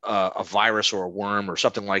a virus or a worm or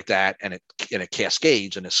something like that, and it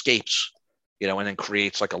cascades and escapes, and then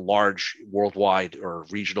creates like a large worldwide or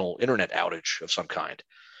regional internet outage of some kind.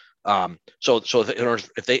 So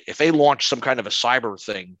if they launch some kind of a cyber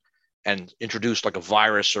thing and introduced like a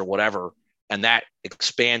virus or whatever, and that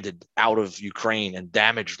expanded out of Ukraine and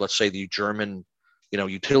damaged, let's say, the German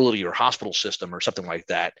utility or hospital system or something like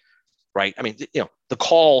that, right? I mean, the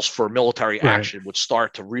calls for military action would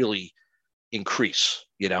start to really increase,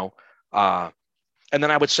 and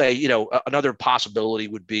then I would say, another possibility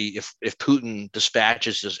would be if Putin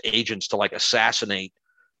dispatches his agents to like assassinate,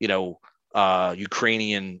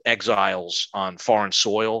 Ukrainian exiles on foreign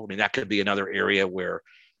soil. I mean, that could be another area where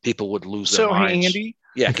people would lose their minds. Hey, Andy.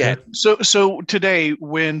 Yeah, go ahead. So today,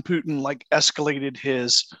 when Putin like escalated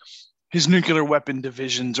his nuclear weapon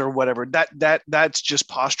divisions or whatever, that's just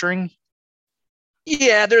posturing.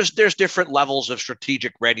 Yeah, there's different levels of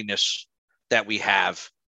strategic readiness that we have,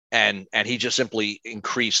 and he just simply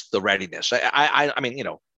increased the readiness. I mean,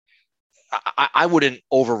 I wouldn't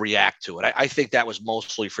overreact to it. I think that was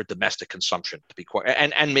mostly for domestic consumption, to be quite,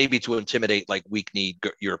 and maybe to intimidate like weak-kneed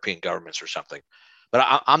European governments or something.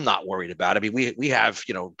 But I'm not worried about it. I mean, we have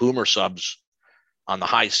boomer subs on the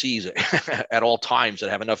high seas at all times that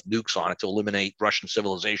have enough nukes on it to eliminate Russian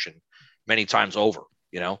civilization many times over.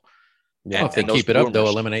 Yeah, if they keep it up, they'll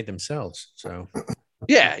eliminate themselves. So.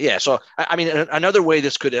 Yeah. So, I mean, another way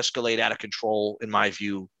this could escalate out of control, in my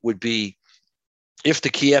view, would be if the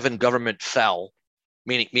Kievan government fell,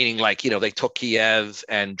 meaning like, they took Kiev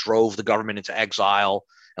and drove the government into exile.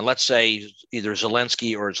 And let's say either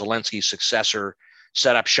Zelensky or Zelensky's successor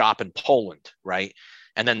set up shop in Poland, right?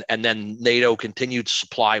 And then NATO continued to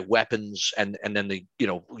supply weapons, and then the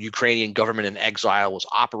Ukrainian government in exile was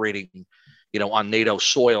operating, on NATO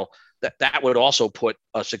soil. That would also put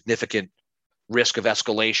a significant risk of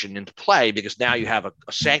escalation into play, because now you have a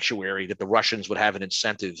sanctuary that the Russians would have an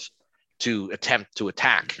incentive to attempt to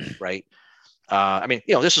attack, right? I mean,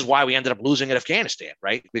 this is why we ended up losing in Afghanistan,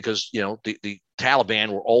 right? Because the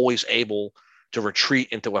Taliban were always able to retreat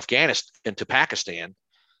into Pakistan,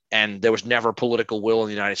 and there was never political will in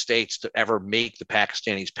the United States to ever make the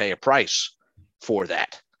Pakistanis pay a price for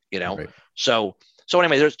that, Right. So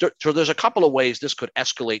anyway, there's a couple of ways this could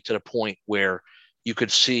escalate to the point where you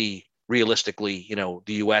could see realistically,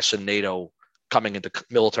 the U.S. and NATO coming into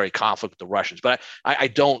military conflict with the Russians. But I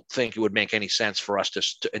don't think it would make any sense for us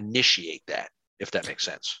to initiate that, if that makes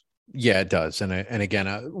sense. Yeah, it does. And again,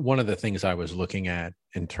 one of the things I was looking at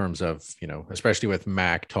in terms of, especially with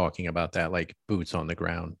Mac talking about that, like boots on the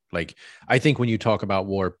ground, like I think when you talk about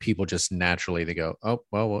war, people just naturally, they go, oh,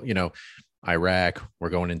 well, Iraq, we're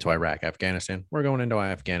going into Iraq. Afghanistan, we're going into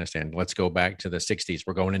Afghanistan. Let's go back to the 60s.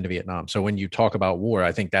 We're going into Vietnam. So when you talk about war,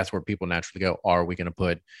 I think that's where people naturally go, are we going to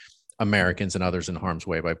put Americans and others in harm's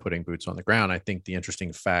way by putting boots on the ground? I think the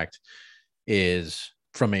interesting fact is,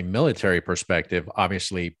 from a military perspective,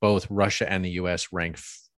 obviously both Russia and the US rank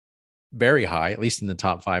very high, at least in the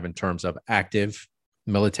top 5 in terms of active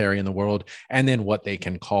military in the world, and then what they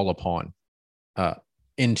can call upon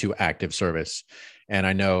into active service. And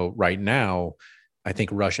I know right now, I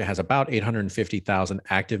think Russia has about 850,000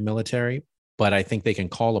 active military, but I think they can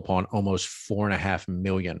call upon almost 4.5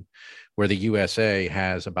 million, where the USA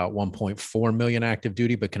has about 1.4 million active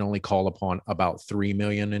duty, but can only call upon about 3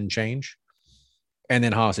 million and change. And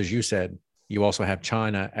then Haas, as you said, you also have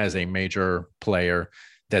China as a major player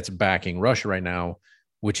that's backing Russia right now,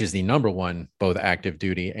 which is the number one, both active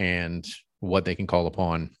duty and what they can call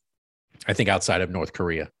upon. I think outside of North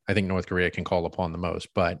Korea, I think North Korea can call upon the most.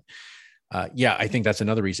 But yeah, I think that's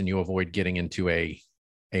another reason you avoid getting into a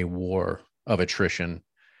war of attrition,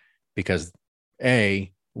 because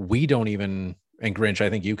we don't even, and Grinch, I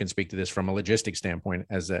think you can speak to this from a logistics standpoint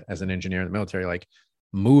as an engineer in the military, like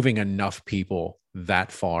moving enough people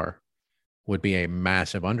that far would be a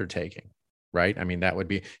massive undertaking, right? I mean, that would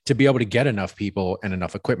be to be able to get enough people and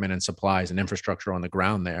enough equipment and supplies and infrastructure on the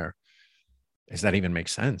ground there. Does that even make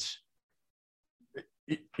sense?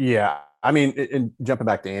 Yeah. I mean, and jumping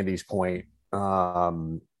back to Andy's point,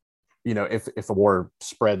 if a war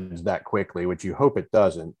spreads that quickly, which you hope it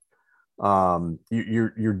doesn't,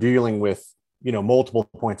 you're dealing with, multiple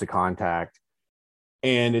points of contact.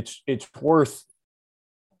 And it's worth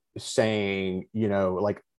saying,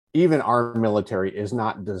 like, even our military is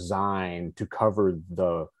not designed to cover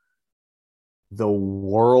the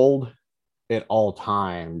world at all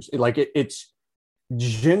times. It's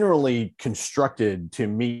generally constructed to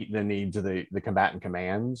meet the needs of the combatant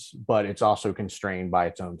commands, but it's also constrained by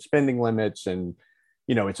its own spending limits and,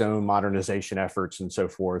 its own modernization efforts and so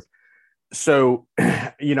forth. So,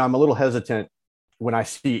 I'm a little hesitant when I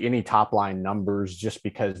see any top line numbers, just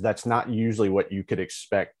because that's not usually what you could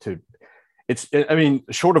expect to.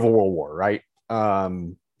 Short of a world war, right?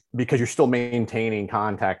 Because you're still maintaining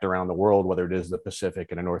contact around the world, whether it is the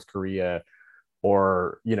Pacific and a North Korea,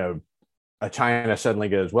 or, a China suddenly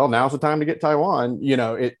goes, well, now's the time to get Taiwan.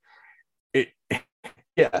 Yes,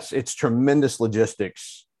 it's tremendous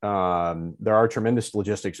logistics. There are tremendous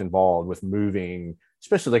logistics involved with moving,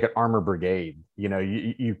 especially like an armor brigade.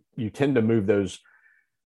 You tend to move those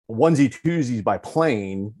onesie twosies by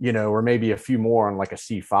plane, or maybe a few more on like a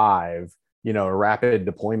C5, a rapid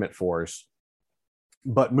deployment force.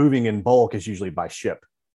 But moving in bulk is usually by ship,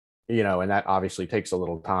 and that obviously takes a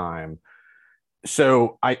little time.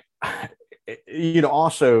 So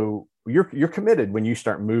also you're committed when you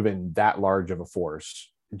start moving that large of a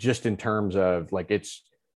force, just in terms of like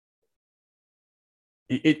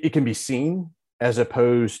it can be seen, as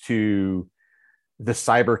opposed to the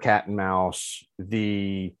cyber cat and mouse,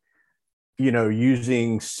 the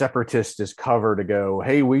using separatists as cover to go,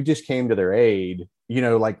 hey, we just came to their aid.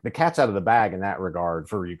 Like the cat's out of the bag in that regard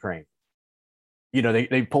for Ukraine.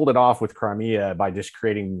 They pulled it off with Crimea by just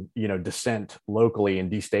creating, dissent locally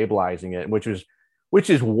and destabilizing it, which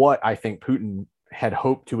is what I think Putin had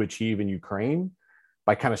hoped to achieve in Ukraine,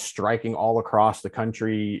 by kind of striking all across the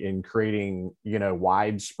country and creating,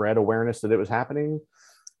 widespread awareness that it was happening.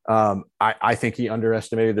 I think he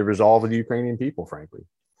underestimated the resolve of the Ukrainian people, frankly.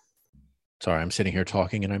 Sorry, I'm sitting here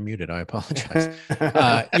talking and I'm muted. I apologize.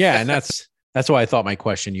 Yeah, and that's why I thought my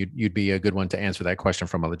question, you'd be a good one to answer that question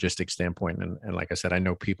from a logistics standpoint. And like I said, I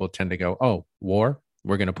know people tend to go, oh, war,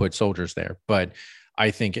 we're going to put soldiers there. But I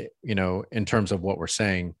think, in terms of what we're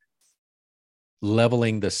saying,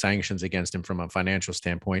 leveling the sanctions against him from a financial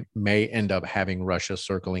standpoint may end up having Russia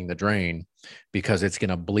circling the drain, because it's going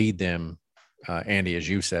to bleed them. Andy, as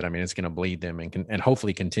you said, it's going to bleed them and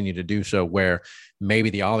hopefully continue to do so, where maybe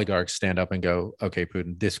the oligarchs stand up and go, okay,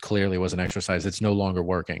 Putin, this clearly was an exercise. It's no longer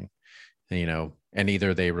working, and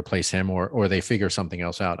either they replace him or they figure something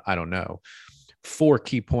else out. I don't know. 4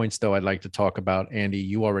 key points, though, I'd like to talk about. Andy,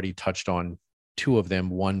 you already touched on 2 of them,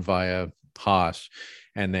 one via Haas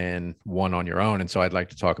and then one on your own. And so I'd like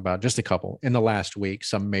to talk about just a couple. In the last week,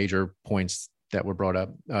 some major points that were brought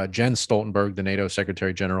up. Jens Stoltenberg, the NATO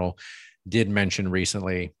Secretary General, did mention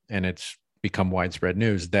recently, and it's become widespread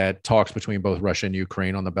news, that talks between both Russia and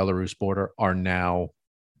Ukraine on the Belarus border are now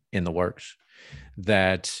in the works,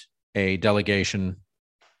 that a delegation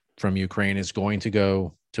from Ukraine is going to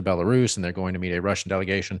go to Belarus, and they're going to meet a Russian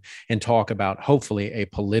delegation and talk about hopefully a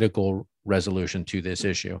political resolution to this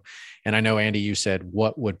issue. And I know, Andy, you said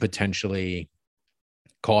what would potentially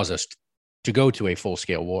cause us to go to a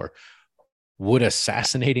full-scale war. Would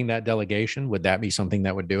assassinating that delegation, would that be something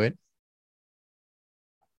that would do it?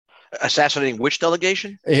 Assassinating which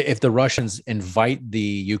delegation? If the Russians invite the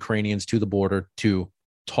Ukrainians to the border to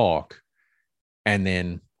talk and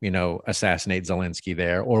then, assassinate Zelensky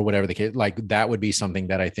there or whatever the case, like that would be something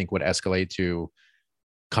that I think would escalate to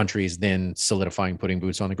countries then solidifying, putting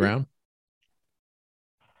boots on the ground.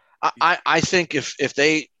 I think if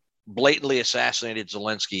they blatantly assassinated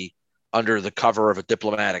Zelensky under the cover of a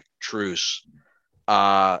diplomatic truce,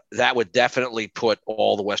 that would definitely put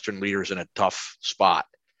all the Western leaders in a tough spot,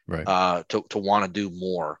 right? To want to do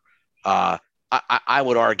more. I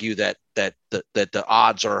would argue that the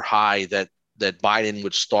odds are high that Biden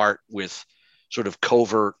would start with sort of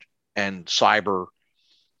covert and cyber,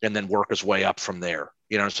 and then work his way up from there.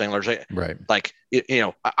 You know what I'm saying? Right. Like,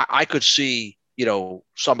 I could see,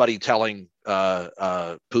 somebody telling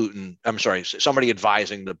Putin, I'm sorry, somebody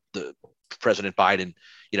advising the President Biden,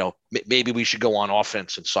 maybe we should go on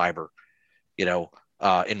offense in cyber,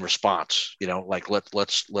 in response, like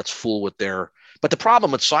let's fool with their. But the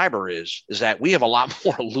problem with cyber is that we have a lot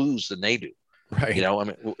more to lose than they do. Right.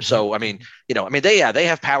 They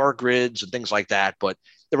have power grids and things like that, but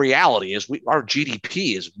the reality is our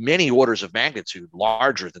GDP is many orders of magnitude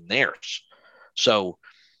larger than theirs. So,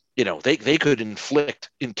 they could inflict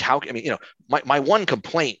my one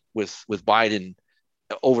complaint with Biden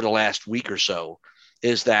over the last week or so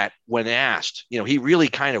is that when asked, he really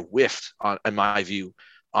kind of whiffed on, in my view,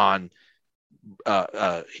 on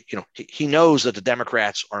he knows that the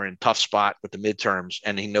Democrats are in a tough spot with the midterms,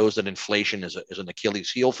 and he knows that inflation is an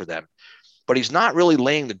Achilles heel for them, but he's not really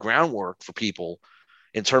laying the groundwork for people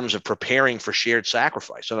in terms of preparing for shared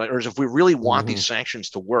sacrifice. So, in other words, if we really want these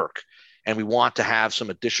sanctions to work, and we want to have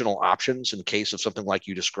some additional options in case of something like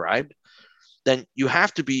you described, then you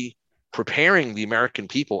have to be preparing the American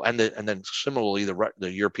people, and then similarly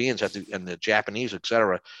the Europeans have to, and the Japanese, et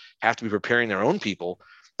cetera, have to be preparing their own people.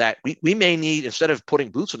 That we may need, instead of putting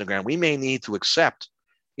boots on the ground, we may need to accept,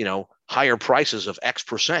 higher prices of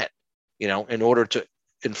X%, in order to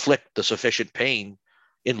inflict the sufficient pain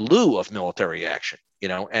in lieu of military action,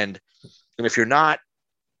 and if you're not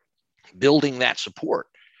building that support,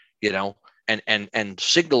 and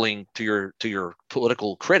signaling to your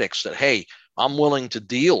political critics that, hey, I'm willing to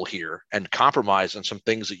deal here and compromise on some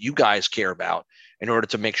things that you guys care about in order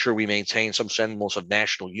to make sure we maintain some semblance of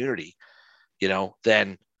national unity,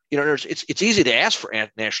 then, it's easy to ask for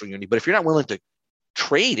national unity, but if you're not willing to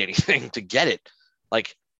trade anything to get it,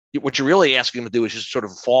 like, what you're really asking them to do is just sort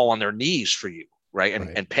of fall on their knees for you, right?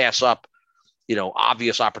 And pass up,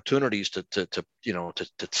 obvious opportunities to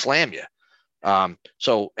slam you.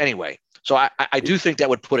 So anyway, so I do think that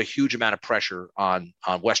would put a huge amount of pressure on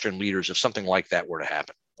Western leaders if something like that were to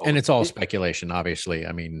happen. And it's all speculation, obviously.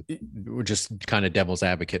 I mean, we're just kind of devil's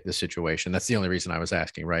advocate the situation. That's the only reason I was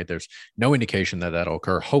asking, right? There's no indication that that'll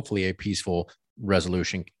occur. Hopefully a peaceful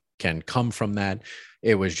resolution can come from that.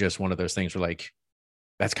 It was just one of those things where, like,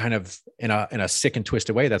 that's kind of in a sick and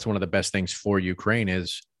twisted way. That's one of the best things for Ukraine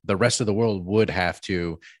is the rest of the world would have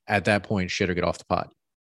to, at that point, shit or get off the pot.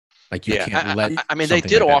 Like, you can't let. I mean, they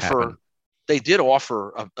did offer.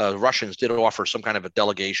 The Russians did offer some kind of a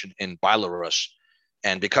delegation in Belarus.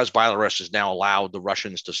 And because Belarus has now allowed the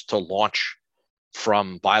Russians to launch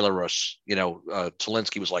from Belarus,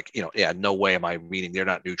 Zelensky was like, no way am I meeting. They're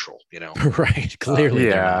not neutral, Right. Clearly.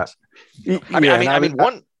 Yeah. Go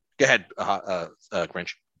ahead,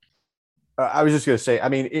 Grinch. I was just going to say, I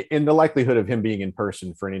mean, in the likelihood of him being in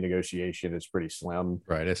person for any negotiation is pretty slim.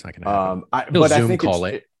 Right. It's not going to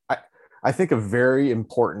happen. I think a very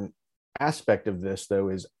important aspect of this, though,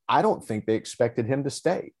 is I don't think they expected him to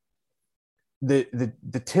stay.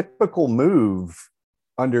 The typical move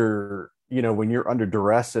under, when you're under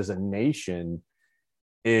duress as a nation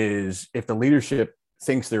is if the leadership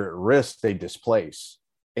thinks they're at risk, they displace.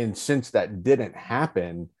 And since that didn't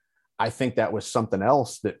happen, I think that was something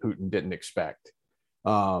else that Putin didn't expect,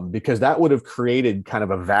 because that would have created kind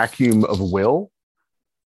of a vacuum of will.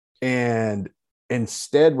 And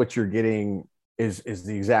instead, what you're getting is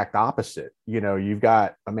the exact opposite. You've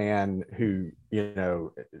got a man who,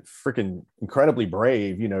 freaking incredibly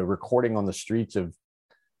brave, recording on the streets of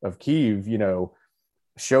Kyiv,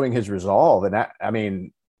 showing his resolve. And I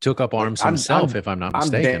mean, took up arms himself, if I'm not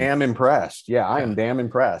mistaken. I'm damn impressed. Yeah, I am damn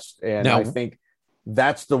impressed. And I think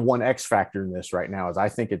that's the one X factor in this right now is I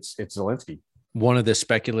think it's Zelensky. One of the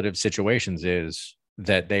speculative situations is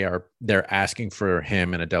that they're asking for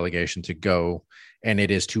him and a delegation to go, and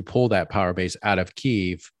it is to pull that power base out of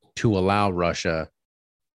Kyiv to allow Russia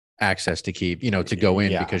access to Kyiv, to go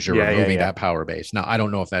in because you're removing that power base. Now, I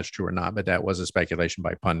don't know if that's true or not, but that was a speculation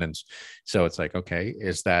by pundits. So it's like, okay,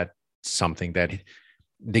 is that something that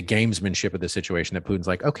the gamesmanship of the situation that Putin's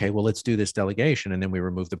like, okay, well, let's do this delegation, and then we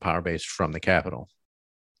remove the power base from the capital.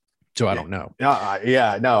 So I don't know.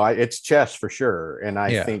 It's chess for sure. And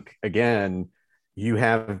I think, again, you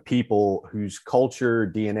have people whose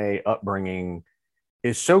culture, DNA, upbringing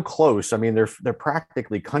is so close. I mean, they're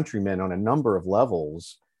practically countrymen on a number of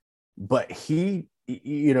levels. But the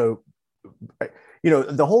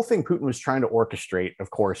whole thing Putin was trying to orchestrate, of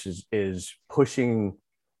course, is pushing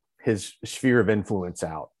his sphere of influence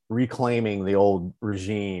out, reclaiming the old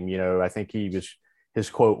regime. I think his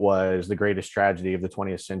quote was, the greatest tragedy of the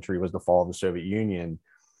 20th century was the fall of the Soviet Union.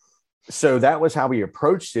 So that was how we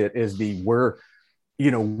approached it, is we're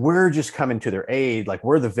just coming to their aid. Like,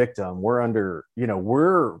 we're the victim. We're under,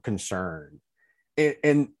 we're concerned.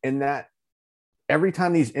 And that every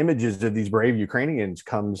time these images of these brave Ukrainians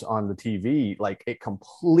comes on the TV, like, it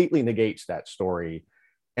completely negates that story.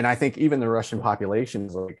 And I think even the Russian population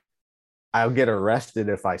is like, I'll get arrested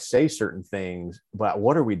if I say certain things, but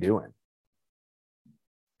what are we doing?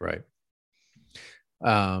 Right.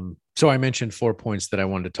 So I mentioned 4 points that I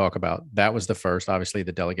wanted to talk about. That was the first, obviously,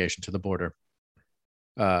 the delegation to the border.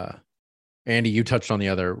 Andy, you touched on the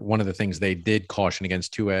other. One of the things they did caution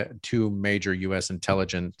against, two major U.S.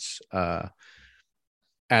 intelligence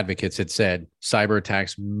advocates had said cyber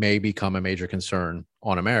attacks may become a major concern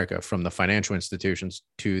on America, from the financial institutions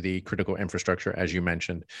to the critical infrastructure, as you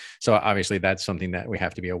mentioned. So obviously that's something that we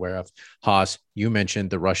have to be aware of. Haas, you mentioned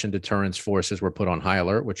the Russian deterrence forces were put on high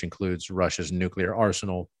alert, which includes Russia's nuclear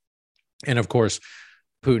arsenal. And of course,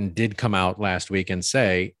 Putin did come out last week and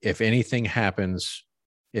say, if anything happens,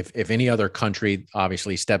 if any other country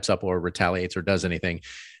obviously steps up or retaliates or does anything,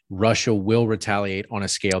 Russia will retaliate on a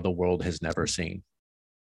scale the world has never seen.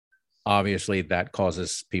 Obviously, that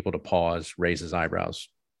causes people to pause, raises eyebrows,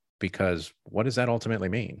 because what does that ultimately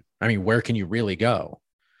mean? I mean, where can you really go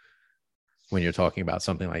when you're talking about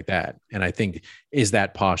something like that? And I think, is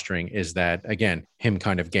that posturing? Is that, again, him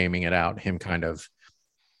kind of gaming it out, him kind of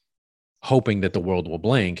hoping that the world will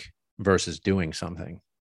blink versus doing something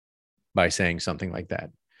by saying something like that?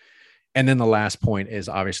 And then the last point is,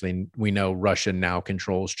 obviously, we know Russia now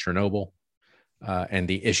controls Chernobyl and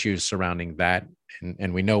the issues surrounding that.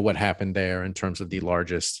 And we know what happened there in terms of the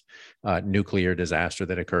largest nuclear disaster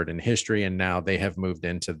that occurred in history. And now they have moved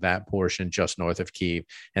into that portion just north of Kyiv,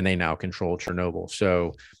 and they now control Chernobyl.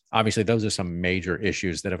 So obviously, those are some major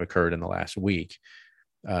issues that have occurred in the last week.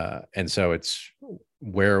 And so it's,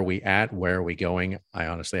 where are we at? Where are we going? I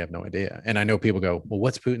honestly have no idea. And I know people go, well,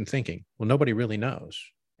 what's Putin thinking? Well, nobody really knows.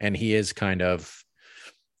 And he is kind of,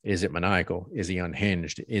 is it maniacal? Is he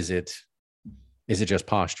unhinged? Is it just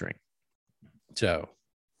posturing? So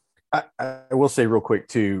I will say real quick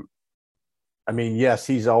too, I mean, yes,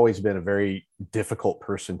 he's always been a very difficult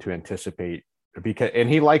person to anticipate, and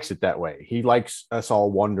he likes it that way. He likes us all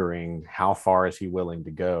wondering, how far is he willing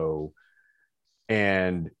to go?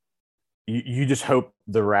 And you just hope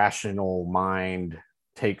the rational mind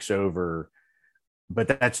takes over, but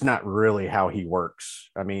that's not really how he works.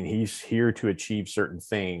 I mean, he's here to achieve certain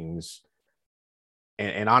things.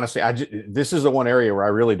 And honestly, this is the one area where I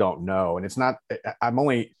really don't know. And it's not, I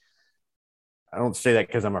don't say that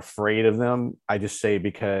because I'm afraid of them. I just say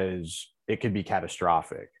because it could be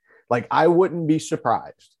catastrophic. Like, I wouldn't be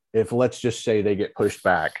surprised if, let's just say, they get pushed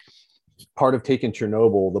back. Part of taking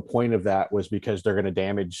Chernobyl, the point of that was because they're going to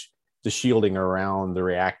damage the shielding around the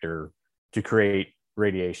reactor to create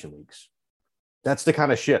radiation leaks. That's the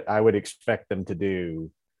kind of shit I would expect them to do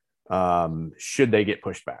should they get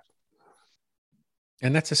pushed back.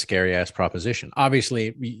 And that's a scary ass proposition.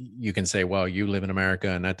 Obviously, you can say, well, you live in America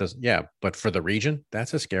and that doesn't, yeah, but for the region,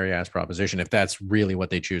 that's a scary ass proposition if that's really what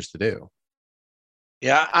they choose to do.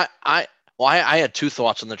 Yeah, I had two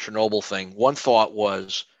thoughts on the Chernobyl thing. One thought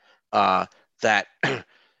was that,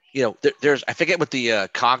 there's, I forget what the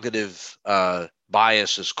cognitive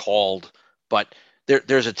bias is called, but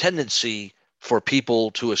there's a tendency for people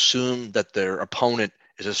to assume that their opponent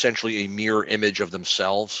is essentially a mirror image of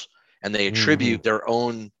themselves, and they attribute their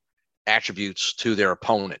own attributes to their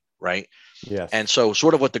opponent, right? Yes. And so,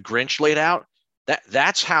 sort of what the Grinch laid out,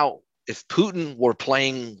 that's how, if Putin were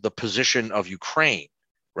playing the position of Ukraine,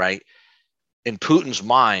 right, in Putin's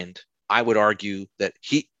mind, I would argue that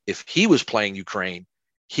if he was playing Ukraine,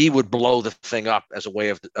 he would blow the thing up as a way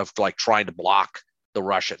of like trying to block the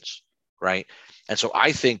Russians, right? And so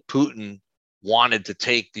I think Putin wanted to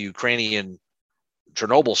take the Ukrainian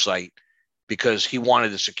Chernobyl site because he wanted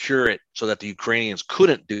to secure it so that the Ukrainians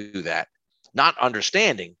couldn't do that, not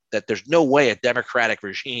understanding that there's no way a democratic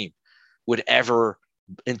regime would ever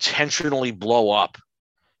intentionally blow up,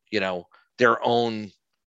 their own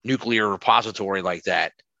nuclear repository like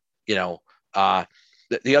that.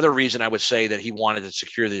 The other reason I would say that he wanted to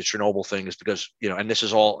secure the Chernobyl thing is because, and this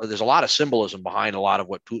is all, there's a lot of symbolism behind a lot of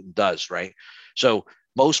what Putin does, right? So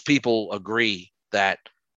most people agree that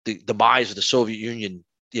the demise of the Soviet Union,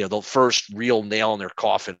 the first real nail in their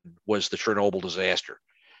coffin was the Chernobyl disaster.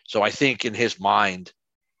 So I think in his mind,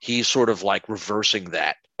 he's sort of like reversing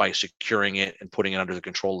that by securing it and putting it under the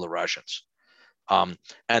control of the Russians. And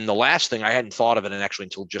the last thing, I hadn't thought of it actually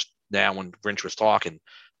until just now when Grinch was talking,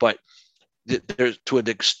 But there's, to an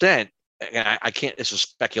extent, and I can't, it's a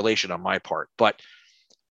speculation on my part, but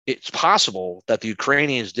it's possible that the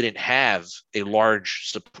Ukrainians didn't have a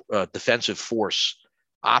large defensive force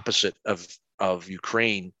opposite of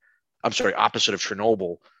Ukraine. I'm sorry, opposite of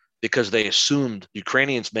Chernobyl, because they assumed,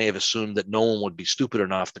 Ukrainians may have assumed that no one would be stupid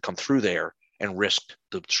enough to come through there and risk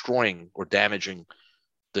destroying or damaging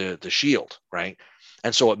the shield, right?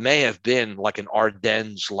 And so it may have been like an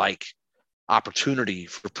Ardennes-like opportunity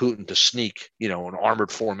for Putin to sneak, an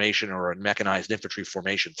armored formation or a mechanized infantry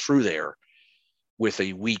formation through there with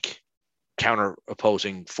a weak counter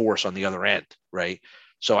opposing force on the other end, right?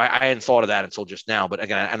 So I hadn't thought of that until just now. But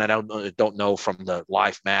again, and I don't know from the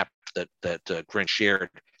live map that Grant shared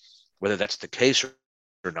whether that's the case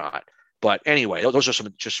or not. But anyway, those are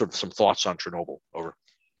some thoughts on Chernobyl. Over.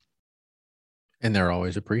 And they're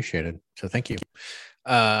always appreciated. So thank you.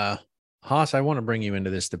 Haas, I want to bring you into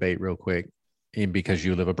this debate real quick because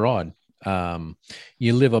you live abroad.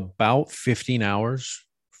 You live about 15 hours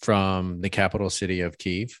from the capital city of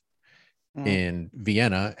Kyiv in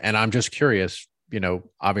Vienna. And I'm just curious,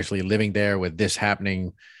 obviously living there with this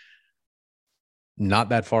happening not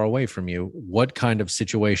that far away from you, what kind of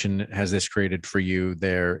situation has this created for you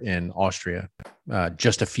there in Austria,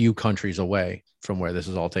 just a few countries away from where this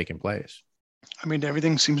is all taking place? I mean,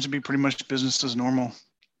 everything seems to be pretty much business as normal.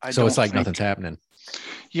 So it's like nothing's happening.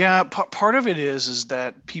 Yeah, part of it is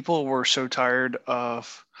that people were so tired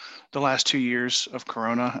of the last 2 years of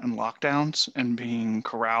Corona and lockdowns and being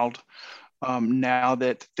corralled. Now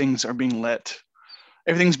that things are being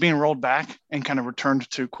everything's being rolled back and kind of returned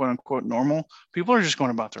to quote unquote normal, people are just going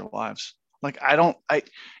about their lives. Like,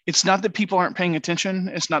 it's not that people aren't paying attention.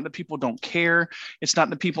 It's not that people don't care. It's not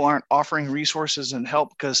that people aren't offering resources and help,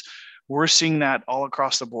 because we're seeing that all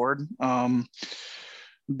across the board.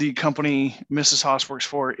 The company Mrs. Haas works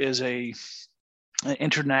for is an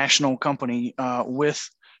international company with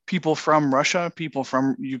people from Russia, people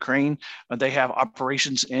from Ukraine. They have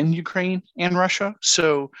operations in Ukraine and Russia.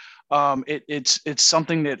 So it's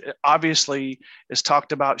something that obviously is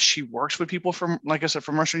talked about. She works with people from, like I said,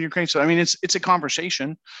 from Russia and Ukraine. So I mean, it's a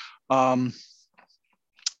conversation. Our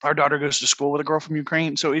daughter goes to school with a girl from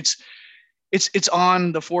Ukraine, so it's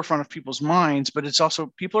on the forefront of people's minds. But it's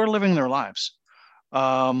also, people are living their lives.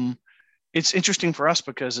 It's interesting for us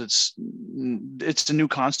because it's a new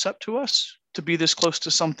concept to us to be this close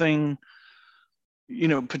to something,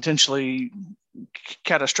 potentially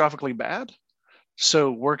catastrophically bad.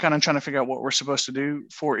 So we're kind of trying to figure out what we're supposed to do.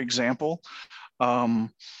 For example,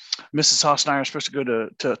 Mrs. Haas and I are supposed to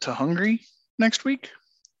go to Hungary next week.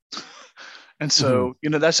 And so,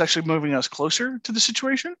 that's actually moving us closer to the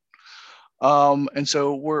situation. And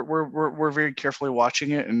so we're very carefully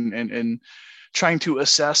watching it and trying to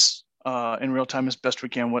assess in real time as best we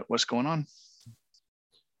can what's going on.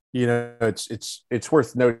 It's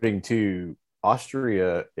worth noting too,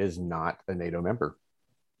 Austria is not a NATO member.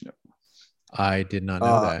 Yep. I did not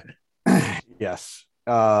know that. Yes.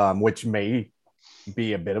 Which may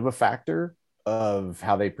be a bit of a factor of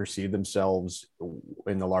how they perceive themselves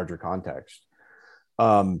in the larger context.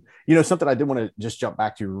 Something I did want to just jump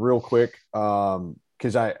back to real quick,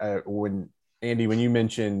 because when you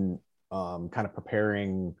mentioned kind of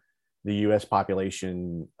preparing the U.S.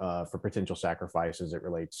 population for potential sacrifice as it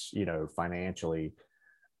relates, financially,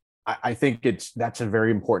 I think that's a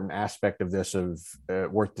very important aspect of this,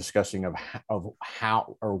 worth discussing of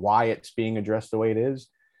how or why it's being addressed the way it is,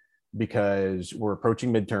 because we're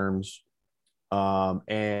approaching midterms,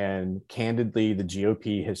 and candidly, the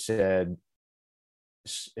GOP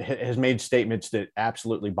has made statements that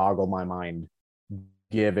absolutely boggle my mind,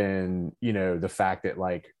 given the fact that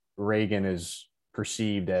like Reagan is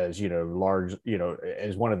perceived as large,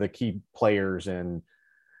 as one of the key players in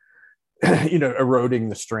eroding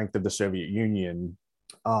the strength of the Soviet Union,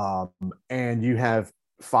 and you have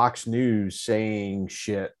Fox News saying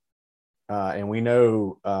shit, and we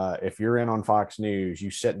know if you're in on Fox News,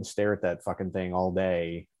 you sit and stare at that fucking thing all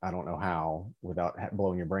day. I don't know how without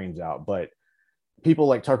blowing your brains out, but people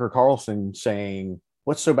like Tucker Carlson saying,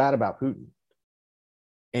 what's so bad about Putin?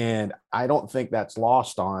 And I don't think that's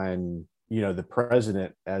lost on, the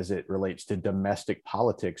president as it relates to domestic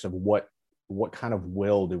politics of what kind of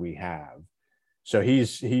will do we have? So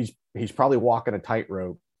he's probably walking a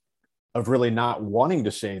tightrope of really not wanting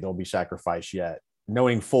to say there'll be sacrifice yet,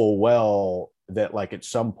 knowing full well that like at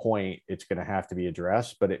some point it's going to have to be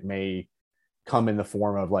addressed, but it may come in the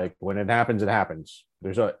form of like, when it happens, it happens.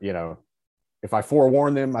 There's if I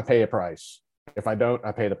forewarn them, I pay a price. If I don't,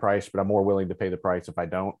 I pay the price, but I'm more willing to pay the price if I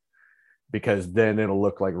don't, because then it'll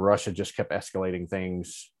look like Russia just kept escalating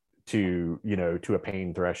things to a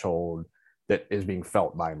pain threshold that is being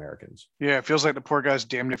felt by Americans. Yeah, it feels like the poor guy's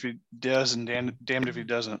damned if he does and damned if he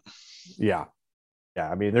doesn't. Yeah. Yeah,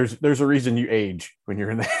 I mean, there's a reason you age when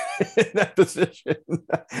you're in that position.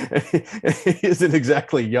 He isn't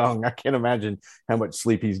exactly young. I can't imagine how much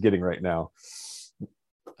sleep he's getting right now.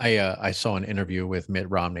 I saw an interview with Mitt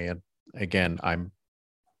Romney, and again, I'm,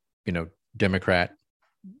 Democrat.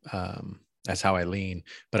 That's how I lean.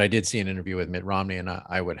 But I did see an interview with Mitt Romney, and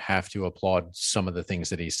I would have to applaud some of the things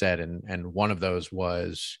that he said. And one of those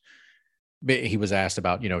was, he was asked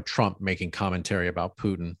about, Trump making commentary about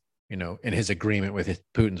Putin, in his agreement with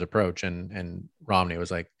Putin's approach. And Romney was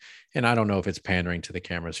like, and I don't know if it's pandering to the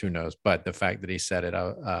cameras, who knows? But the fact that he said it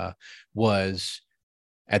was,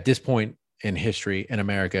 at this point in history in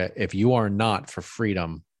America, if you are not for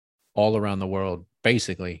freedom all around the world,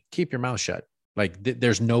 basically keep your mouth shut. Like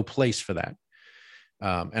there's no place for that.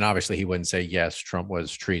 And obviously he wouldn't say, yes, Trump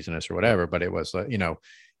was treasonous or whatever, but it was,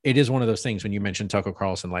 it is one of those things when you mentioned Tucker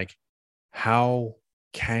Carlson, like, how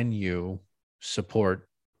can you support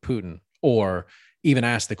Putin, or even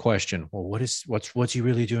ask the question, well, what's he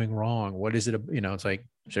really doing wrong? What is it? It's like,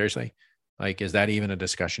 seriously, like, is that even a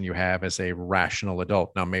discussion you have as a rational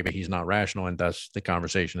adult? Now, maybe he's not rational, and thus the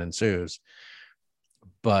conversation ensues,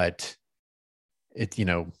 but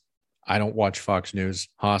I don't watch Fox News.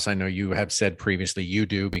 Haas, I know you have said previously you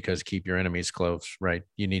do, because keep your enemies close, right?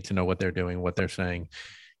 You need to know what they're doing, what they're saying.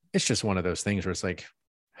 It's just one of those things where it's like,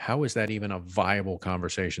 how is that even a viable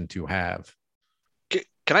conversation to have?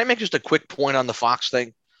 Can I make just a quick point on the Fox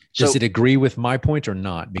thing? Does it agree with my point or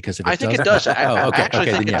not? Because if I think it does. I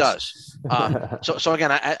actually think it yes. does. So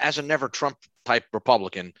again, as a never Trump type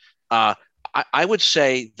Republican, I would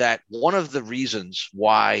say that one of the reasons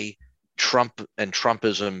why Trump and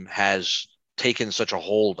Trumpism has taken such a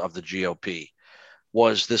hold of the GOP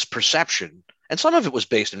was this perception, and some of it was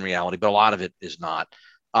based in reality, but a lot of it is not,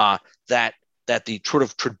 that the sort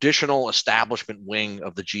of traditional establishment wing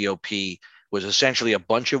of the GOP was essentially a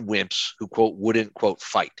bunch of wimps who, quote, wouldn't, quote,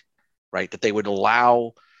 fight, right? That they would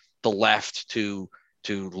allow the left to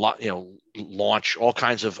launch all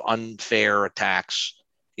kinds of unfair attacks.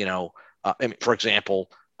 For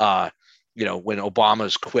example, when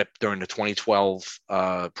Obama's quip during the 2012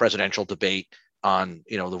 presidential debate on,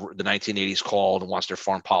 the 1980s called and wants their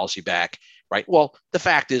foreign policy back, right? Well, the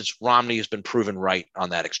fact is Romney has been proven right on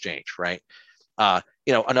that exchange, right?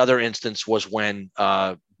 Another instance was when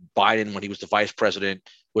Biden, when he was the vice president,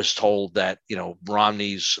 was told that,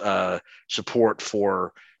 Romney's support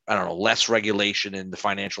for, less regulation in the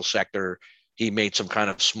financial sector. He made some kind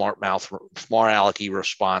of smart alecky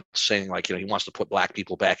response saying, like, he wants to put black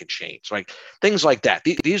people back in chains, right? Things like that.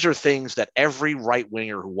 These are things that every right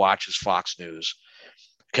winger who watches Fox News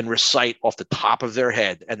can recite off the top of their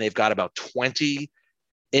head. And they've got about 20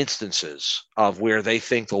 instances of where they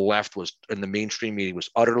think the left was in the mainstream media was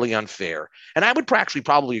utterly unfair. And I would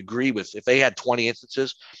probably agree with, if they had 20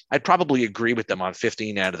 instances, I'd probably agree with them on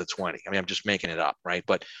 15 out of the 20. I mean, I'm just making it up, right?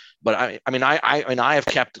 But I have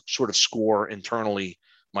kept sort of score internally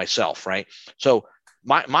myself, right? So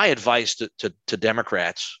my advice to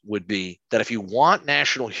Democrats would be that if you want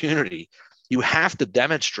national unity, you have to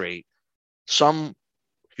demonstrate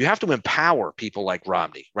you have to empower people like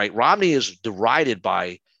Romney, right? Romney is derided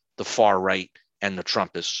by the far right and the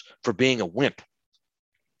Trumpists for being a wimp.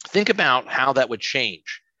 Think about how that would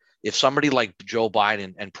change if somebody like Joe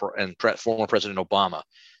Biden and former President Obama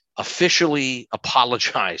officially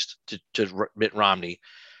apologized to Mitt Romney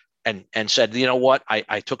and said, you know what,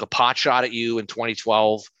 I took a pot shot at you in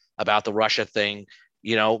 2012 about the Russia thing.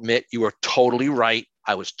 Mitt, you were totally right.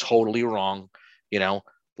 I was totally wrong.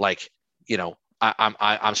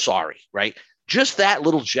 I'm sorry, right? Just that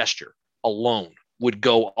little gesture alone would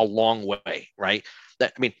go a long way, right?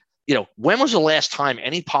 When was the last time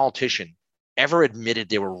any politician ever admitted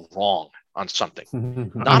they were wrong on something?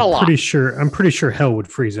 Not a lot. I'm pretty sure hell would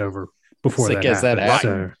freeze over before that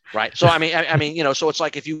happened. Right. So so it's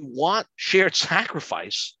like, if you want shared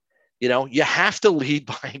sacrifice, you have to lead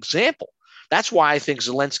by example. That's why I think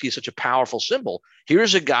Zelensky is such a powerful symbol.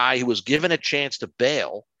 Here's a guy who was given a chance to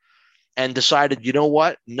bail and decided, you know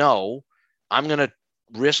what? No, I'm going to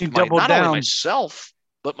risk not only myself,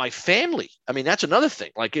 but my family. I mean, that's another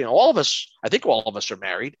thing. Like, all of us are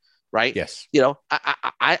married, right? Yes.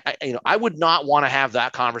 I would not want to have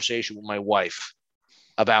that conversation with my wife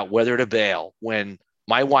about whether to bail when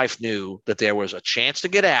my wife knew that there was a chance to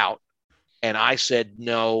get out. And I said,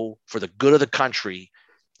 no, for the good of the country,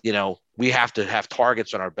 we have to have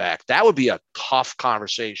targets on our back. That would be a tough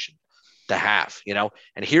conversation to have,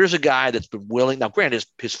 and here's a guy that's been willing. Now, granted,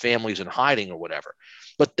 his family's in hiding or whatever,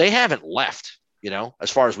 but they haven't left, as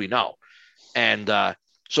far as we know. And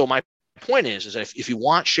so my point is that if you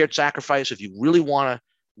want shared sacrifice, if you really want to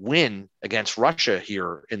win against Russia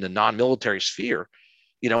here in the non-military sphere,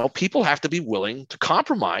 people have to be willing to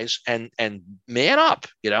compromise and man up.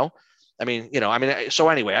 So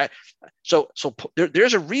anyway,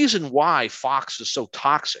 there's a reason why Fox is so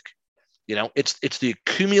toxic. It's the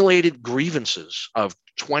accumulated grievances of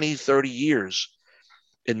 20, 30 years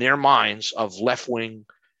in their minds of left-wing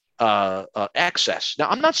excess. Now,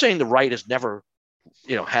 I'm not saying the right has never,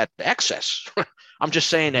 had excess. I'm just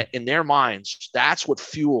saying that in their minds, that's what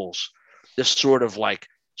fuels this sort of like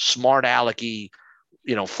smart alecky,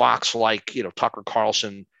 Fox-like, Tucker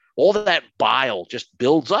Carlson, all of that bile just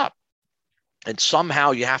builds up, and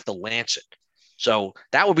somehow you have to lance it. So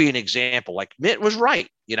that would be an example. Like Mitt was right.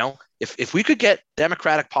 If we could get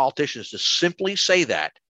Democratic politicians to simply say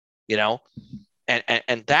that,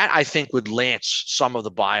 and that I think would lance some of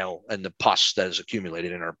the bile and the pus that is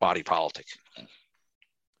accumulated in our body politic.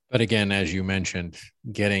 But again, as you mentioned,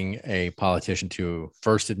 getting a politician to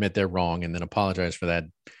first admit they're wrong and then apologize for that,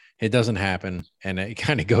 it doesn't happen. And it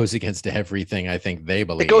kind of goes against everything I think they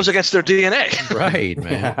believe. It goes against their DNA. Right,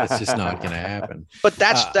 man. It's just not going to happen. But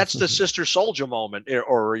that's the Sister Soldier moment. There's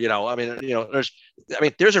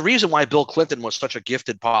a reason why Bill Clinton was such a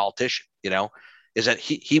gifted politician, is that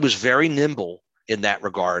he was very nimble in that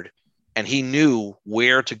regard. And he knew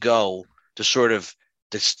where to go to sort of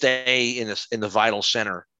to stay in the vital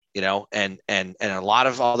center, and a lot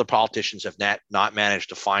of other politicians have not managed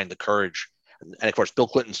to find the courage. And of course, Bill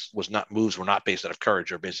Clinton's moves were not based out of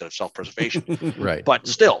courage or based out of self-preservation. Right. But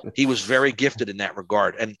still, he was very gifted in that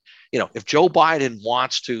regard. And, if Joe Biden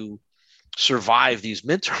wants to survive these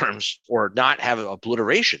midterms or not have an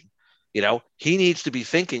obliteration, he needs to be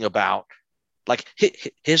thinking about, like,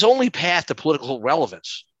 his only path to political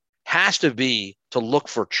relevance has to be to look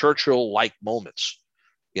for Churchill-like moments,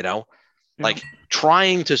 like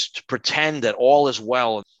trying to pretend that all is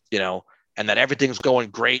well, and that everything's going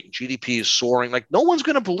great, GDP is soaring. Like, no one's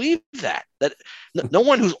going to believe that. No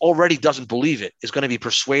one who already doesn't believe it is going to be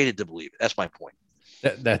persuaded to believe it. That's my point.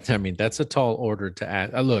 That's a tall order to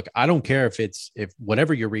ask. Look, I don't care if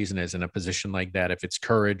whatever your reason is in a position like that, if it's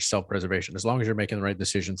courage, self-preservation, as long as you're making the right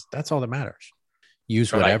decisions, that's all that matters.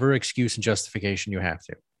 Use whatever excuse and justification you have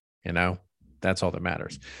to, that's all that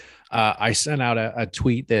matters. I sent out a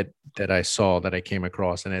tweet that I saw that I came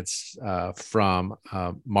across, and it's from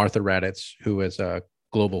Martha Raddatz, who is a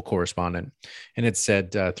global correspondent. And it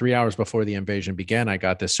said, 3 hours before the invasion began, I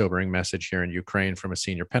got this sobering message here in Ukraine from a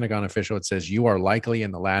senior Pentagon official. It says, you are likely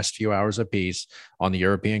in the last few hours of peace on the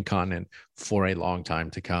European continent for a long time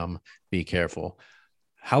to come. Be careful.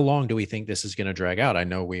 How long do we think this is going to drag out? I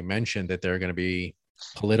know we mentioned that there are going to be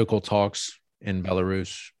political talks in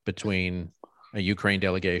Belarus between a Ukraine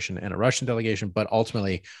delegation and a Russian delegation, but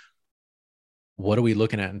ultimately, what are we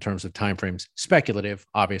looking at in terms of timeframes? Speculative,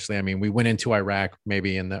 obviously. I mean, we went into Iraq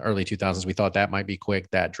maybe in the early 2000s. We thought that might be quick.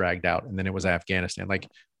 That dragged out, and then it was Afghanistan. Like,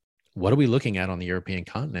 what are we looking at on the European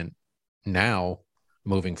continent now,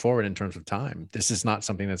 moving forward in terms of time? This is not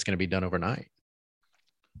something that's going to be done overnight.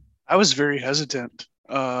 I was very hesitant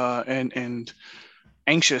and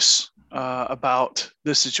anxious about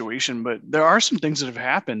this situation, but there are some things that have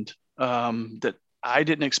happened that I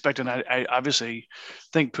didn't expect, and I obviously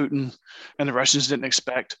think Putin and the Russians didn't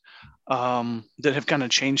expect, that have kind of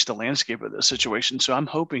changed the landscape of this situation. So I'm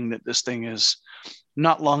hoping that this thing is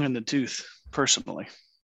not long in the tooth, personally.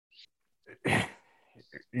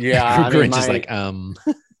 Yeah, Grinch is like,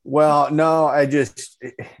 Well, no, it's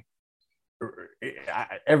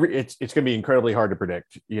going to be incredibly hard to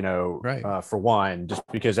predict, right. For one, just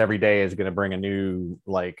because every day is going to bring a new,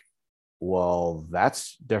 like, well,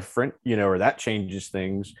 that's different, or that changes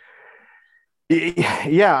things.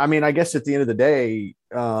 Yeah. I mean, I guess at the end of the day,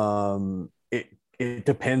 it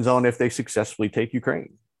depends on if they successfully take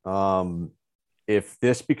Ukraine. If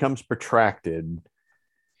this becomes protracted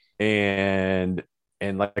and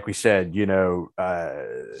like we said, the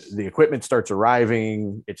equipment starts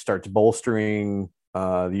arriving, it starts bolstering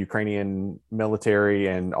the Ukrainian military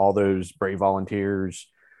and all those brave volunteers.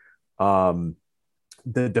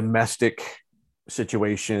 The domestic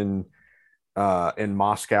situation in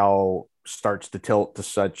Moscow starts to tilt to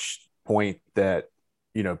such point that,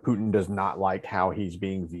 Putin does not like how he's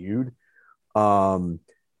being viewed.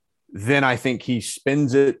 Then I think he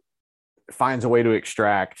spins it, finds a way to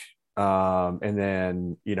extract, and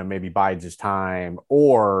then, maybe bides his time,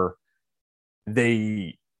 or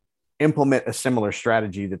they implement a similar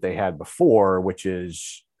strategy that they had before, which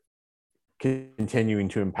is continuing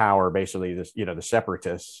to empower basically this, the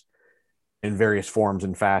separatists in various forms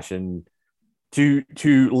and fashion to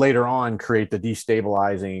later on create the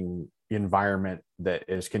destabilizing, environment that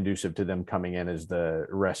is conducive to them coming in as the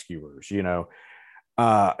rescuers, so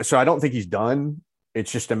I don't think he's done.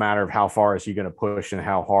 It's just a matter of how far is he going to push and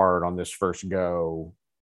how hard on this first go.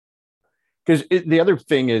 Because the other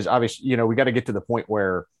thing is, obviously, we got to get to the point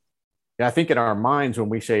where I think in our minds, when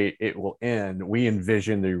we say it will end, we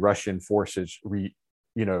envision the Russian forces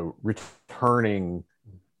returning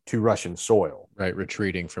to Russian soil. Right,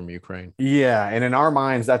 retreating from Ukraine. Yeah, and in our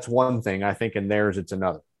minds, that's one thing. I think in theirs, it's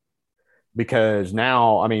another. Because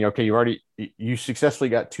now, you successfully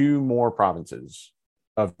got 2 more provinces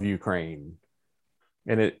of Ukraine.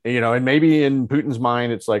 And and maybe in Putin's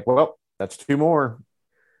mind, it's like, well, that's 2 more.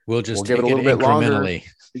 We'll give it a little bit incrementally.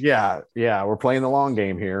 Longer. Yeah, we're playing the long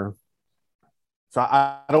game here. So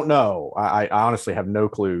I don't know. I honestly have no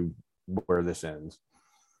clue where this ends.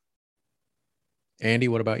 Andy,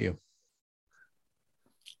 what about you?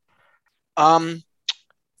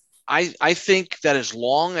 I think that as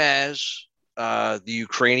long as the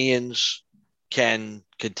Ukrainians can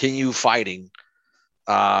continue fighting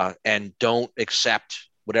and don't accept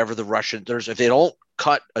whatever the Russians, if they don't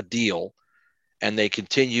cut a deal and they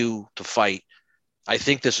continue to fight, I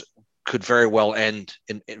think this could very well end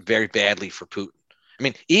in very badly for Putin. I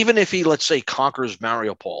mean, even if he, let's say, conquers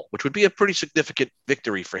Mariupol, which would be a pretty significant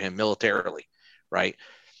victory for him militarily, right?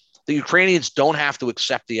 The Ukrainians don't have to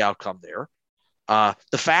accept the outcome there.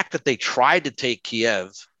 The fact that they tried to take Kiev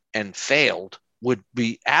and failed would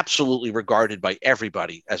be absolutely regarded by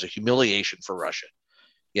everybody as a humiliation for Russia,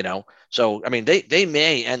 So, I mean, they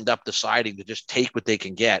may end up deciding to just take what they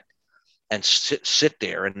can get and sit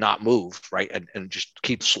there and not move, right? And just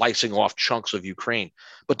keep slicing off chunks of Ukraine.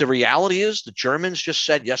 But the reality is the Germans just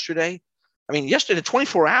said yesterday,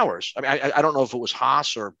 24 hours. I don't know if it was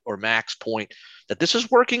Haas or Mac's point that this is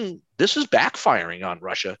working. This is backfiring on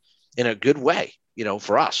Russia in a good way,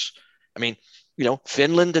 for us.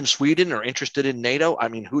 Finland and Sweden are interested in NATO.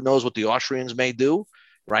 Who knows what the Austrians may do,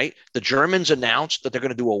 right? The Germans announced that they're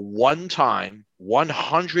going to do a one-time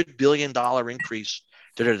 $100 billion increase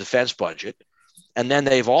to their defense budget. And then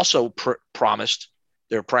they've also promised,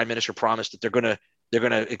 their prime minister promised that they're going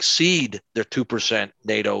to exceed their 2%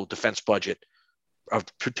 NATO defense budget of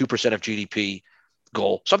 2% of GDP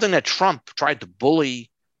goal, something that Trump tried to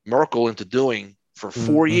bully Merkel into doing for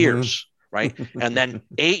 4 years, right? And then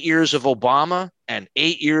 8 years of Obama and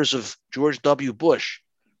 8 years of George W. Bush,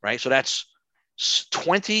 right? So that's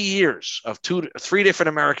 20 years of 3 different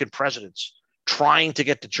American presidents trying to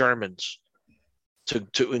get the Germans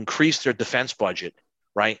to increase their defense budget,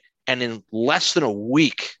 right? And in less than a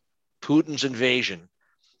week, Putin's invasion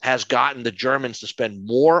has gotten the Germans to spend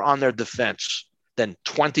more on their defense than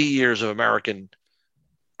 20 years of American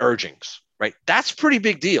urgings, right? That's a pretty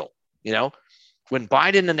big deal. When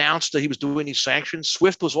Biden announced that he was doing these sanctions,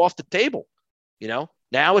 SWIFT was off the table. Now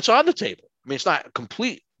it's on the table. It's not a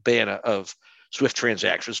complete ban of SWIFT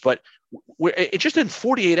transactions, but it's just in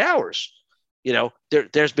 48 hours.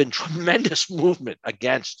 There's been tremendous movement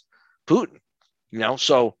against Putin,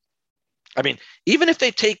 so, even if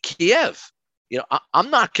they take Kiev,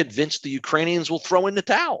 I'm not convinced the Ukrainians will throw in the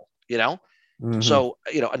towel, So,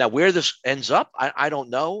 now where this ends up, I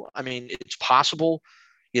don't know. It's possible,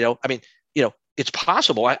 it's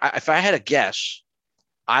possible. If I had a guess,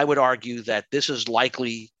 I would argue that this is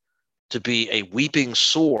likely to be a weeping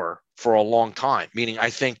sore for a long time, meaning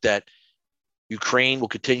I think that Ukraine will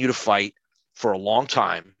continue to fight for a long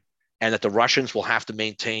time, and that the Russians will have to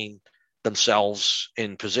maintain themselves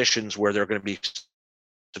in positions where they're going to be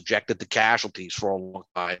subjected to casualties for a long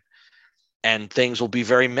time, and things will be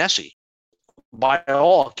very messy. By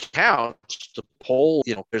all accounts, the Poles,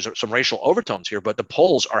 there's some racial overtones here, but the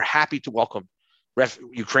Poles are happy to welcome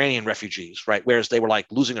Ukrainian refugees, right? Whereas they were like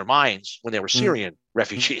losing their minds when they were Syrian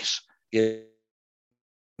refugees.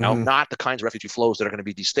 Not the kinds of refugee flows that are going to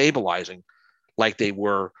be destabilizing like they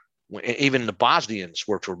were. Even the Bosnians,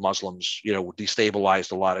 which were Muslims,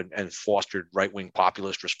 destabilized a lot and fostered right-wing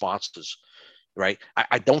populist responses, right?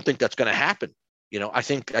 I don't think that's going to happen. I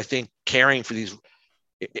think caring for these,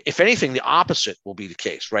 if anything, the opposite will be the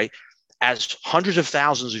case, right? As hundreds of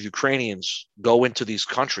thousands of Ukrainians go into these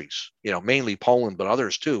countries, mainly Poland, but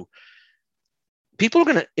others too, people are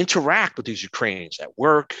going to interact with these Ukrainians at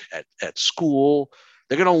work, at school.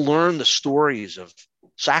 They're going to learn the stories of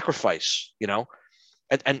sacrifice,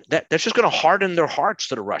 and that's just going to harden their hearts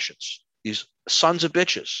to the Russians, these sons of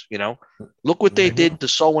bitches. Look what they did to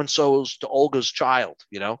so-and-so's, to Olga's child.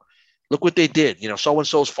 Look what they did.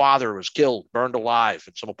 So-and-so's father was killed, burned alive,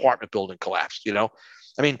 and some apartment building collapsed.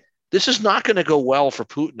 This is not going to go well for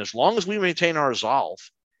Putin as long as we maintain our resolve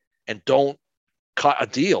and don't cut a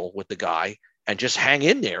deal with the guy and just hang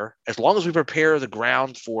in there. As long as we prepare the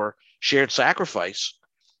ground for shared sacrifice.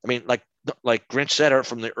 I mean, like Grinch said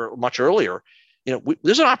from much earlier,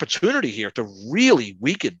 there's an opportunity here to really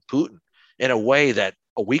weaken Putin in a way that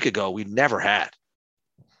a week ago we never had.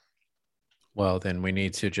 Well, then we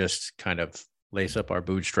need to just kind of lace up our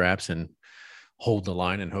bootstraps and hold the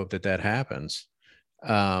line and hope that happens.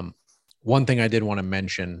 One thing I did want to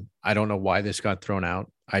mention, I don't know why this got thrown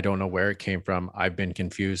out. I don't know where it came from. I've been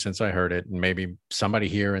confused since I heard it, and maybe somebody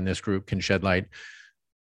here in this group can shed light.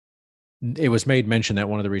 It was made mention that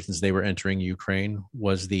one of the reasons they were entering Ukraine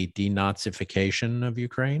was the denazification of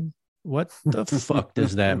Ukraine. What the fuck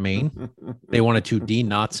does that mean? They wanted to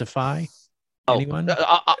denazify anyone?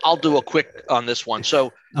 I'll do a quick on this one.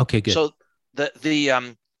 So okay, good. So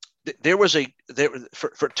there was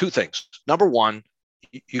for two things. Number one,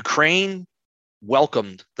 Ukraine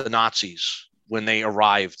welcomed the Nazis when they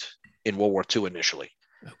arrived in World War II initially.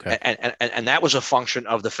 Okay. And that was a function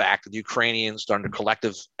of the fact that the Ukrainians, under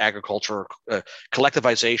collective agriculture,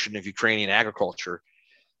 collectivization of Ukrainian agriculture,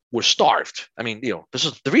 were starved. I mean, this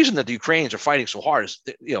is the reason that the Ukrainians are fighting so hard is,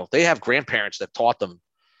 they have grandparents that taught them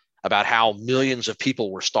about how millions of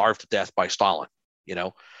people were starved to death by Stalin,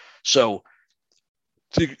 So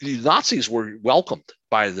the Nazis were welcomed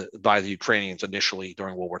by the Ukrainians initially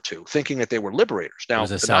during World War II, thinking that they were liberators. Now,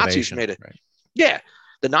 the Nazis made it. Right. Yeah.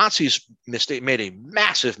 The Nazis made a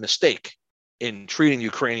massive mistake in treating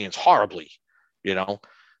Ukrainians horribly,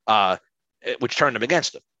 which turned them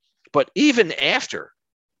against them. But even after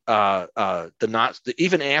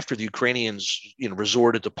even after the Ukrainians,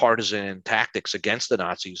 resorted to partisan tactics against the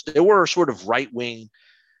Nazis, there were sort of right-wing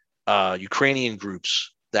Ukrainian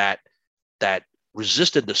groups that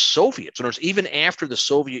resisted the Soviets. In other words, even after the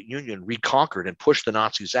Soviet Union reconquered and pushed the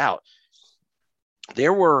Nazis out,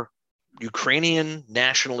 there were Ukrainian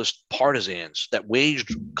nationalist partisans that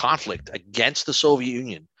waged conflict against the Soviet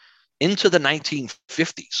Union into the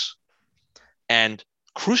 1950s. And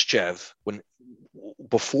Khrushchev,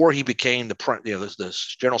 before he became the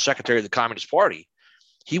general secretary of the Communist Party,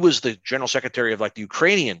 he was the general secretary of the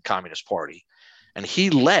Ukrainian Communist Party, and he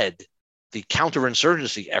led the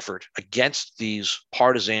counterinsurgency effort against these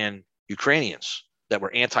partisan Ukrainians that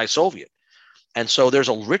were anti-Soviet. And so there's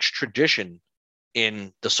a rich tradition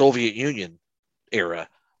in the Soviet Union era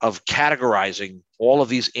of categorizing all of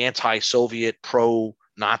these anti-Soviet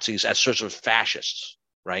pro-Nazis as sorts of fascists,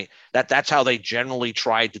 right? That's how they generally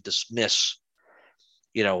tried to dismiss,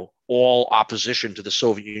 all opposition to the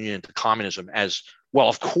Soviet Union and to communism as, well,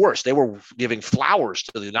 of course, they were giving flowers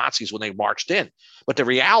to the Nazis when they marched in. But the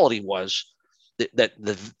reality was that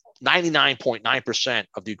the 99.9%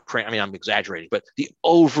 of the Ukraine, I'm exaggerating, but the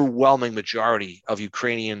overwhelming majority of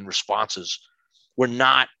Ukrainian responses were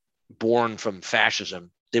not born from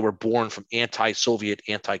fascism. They were born from anti-Soviet,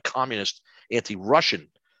 anti-communist, anti-Russian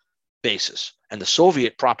basis. And the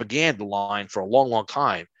Soviet propaganda line for a long, long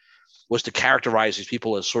time was to characterize these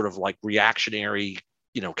people as sort of reactionary,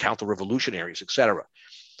 counter-revolutionaries, etc.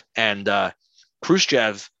 And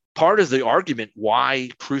Khrushchev, part of the argument why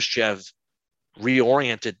Khrushchev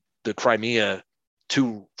reoriented the Crimea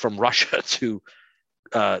from Russia to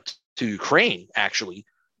Ukraine, actually,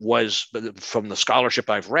 was, from the scholarship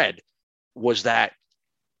I've read, was that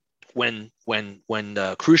when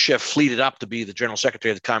Khrushchev fleeted up to be the general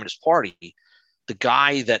secretary of the Communist Party, the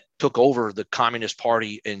guy that took over the Communist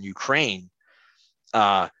Party in Ukraine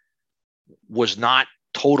was not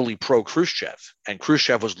totally pro-Khrushchev, and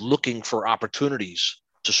Khrushchev was looking for opportunities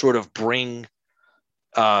to sort of bring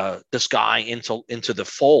this guy into the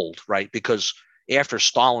fold, right? Because after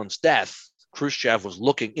Stalin's death, Khrushchev was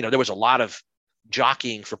looking, there was a lot of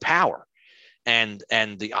jockeying for power, and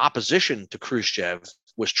the opposition to Khrushchev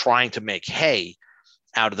was trying to make hay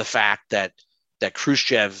out of the fact that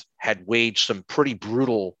Khrushchev had waged some pretty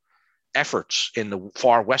brutal efforts in the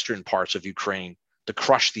far western parts of Ukraine to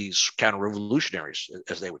crush these counter-revolutionaries,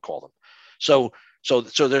 as they would call them. So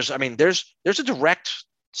there's a direct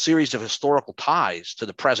series of historical ties to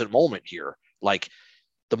the present moment here, like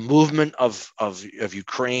the movement of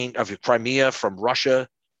Ukraine, of Crimea from Russia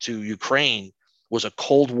to Ukraine was a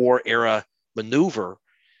Cold War era maneuver,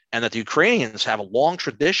 and that the Ukrainians have a long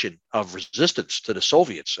tradition of resistance to the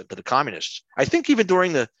Soviets and to the communists. I think even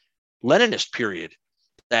during the Leninist period,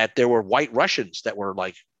 that there were White Russians that were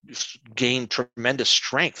gained tremendous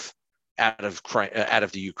strength out of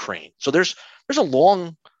the Ukraine. So there's a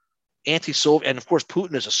long anti-Soviet, and of course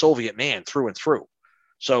Putin is a Soviet man through and through.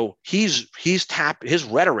 So his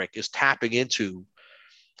rhetoric is tapping into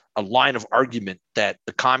a line of argument that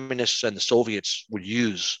the communists and the Soviets would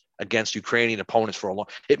use against Ukrainian opponents for a long.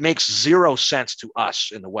 It makes zero sense to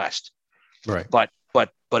us in the West, right? But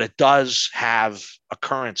it does have a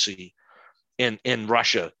currency in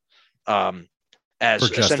Russia as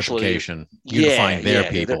for essentially justification, unifying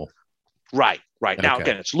their people. Right. Now, Okay.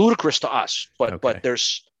 again, it's ludicrous to us, but Okay.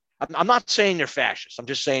 I'm not saying they're fascists. I'm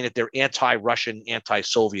just saying that they're anti-Russian,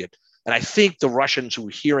 anti-Soviet. And I think the Russians who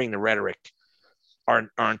are hearing the rhetoric are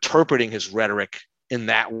interpreting his rhetoric in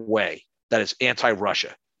that way, that it's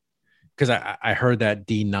anti-Russia. Because I heard that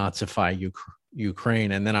denazify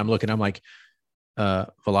Ukraine, and then I'm like,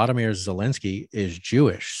 Volodymyr Zelensky is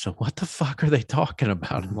Jewish. So what the fuck are they talking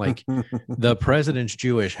about? I'm like, the president's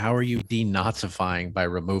Jewish. How are you denazifying by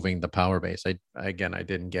removing the power base? I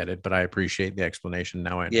didn't get it, but I appreciate the explanation.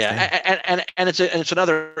 Now I understand. Yeah, and it's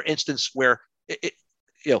another instance where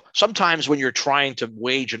sometimes when you're trying to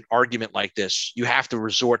wage an argument like this, you have to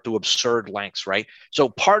resort to absurd lengths, right? So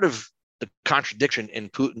part of the contradiction in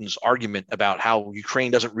Putin's argument about how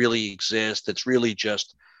Ukraine doesn't really exist, it's really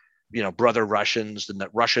just brother Russians, and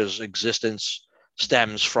that Russia's existence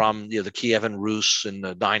stems from the Kievan Rus in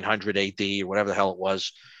the 900 AD or whatever the hell it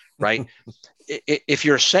was, right? If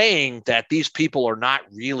you're saying that these people are not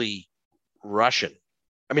really Russian,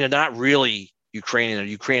 they're not really Ukrainian, and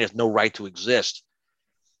Ukraine has no right to exist,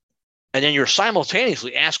 and then you're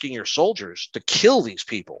simultaneously asking your soldiers to kill these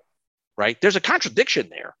people, right? There's a contradiction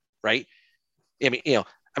there, right?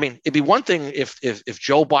 It'd be one thing if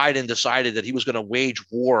Joe Biden decided that he was going to wage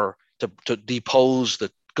war to depose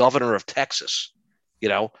the governor of Texas,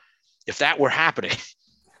 if that were happening,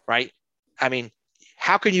 right?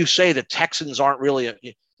 How can you say that Texans aren't really,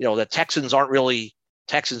 Texans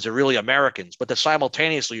are really Americans, but that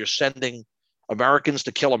simultaneously you're sending Americans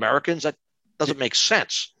to kill Americans? That doesn't make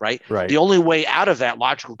sense, right? Right. The only way out of that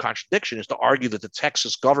logical contradiction is to argue that the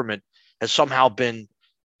Texas government has somehow been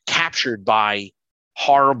captured by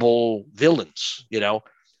horrible villains,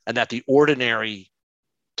 and that the ordinary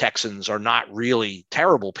Texans are not really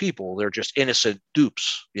terrible people. They're just innocent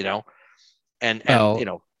dupes, and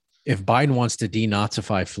if Biden wants to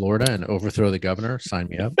denazify Florida and overthrow the governor, sign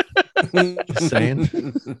me up. Just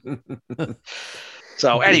saying.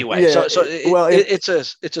 So anyway, Yeah, it's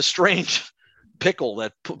a strange pickle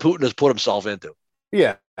that Putin has put himself into.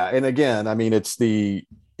 Yeah, and again, it's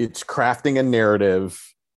crafting a narrative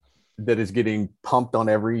that is getting pumped on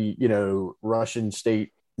every Russian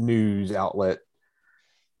state news outlet,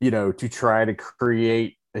 to try to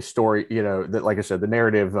create a story, that, like I said, the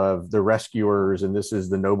narrative of the rescuers, and this is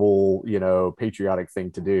the noble, patriotic thing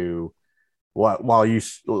to do. While you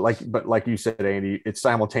like you said, Andy, it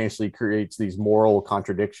simultaneously creates these moral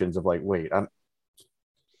contradictions of like, wait, all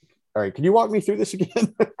right, can you walk me through this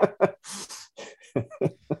again?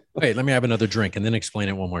 Wait, let me have another drink and then explain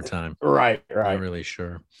it one more time. Right. I'm not really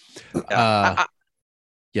sure.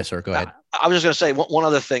 Yes, sir. Go ahead. I was just going to say one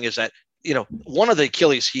other thing is that, one of the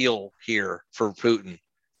Achilles heel here for Putin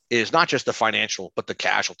is not just the financial, but the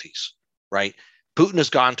casualties, right? Putin has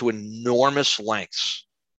gone to enormous lengths,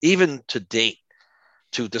 even to date,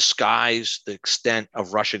 to disguise the extent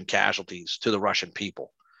of Russian casualties to the Russian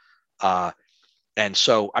people. And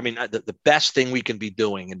so, the best thing we can be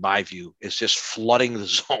doing, in my view, is just flooding the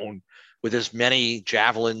zone with as many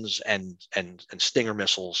javelins and Stinger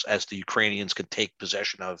missiles as the Ukrainians can take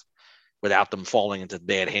possession of without them falling into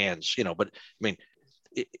bad hands. But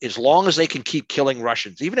as long as they can keep killing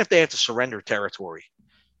Russians, even if they have to surrender territory,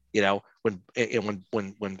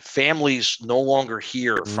 when families no longer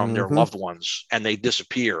hear from their loved ones and they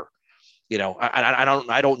disappear,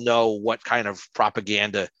 I don't know what kind of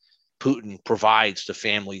propaganda Putin provides to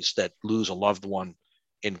families that lose a loved one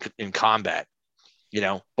in combat,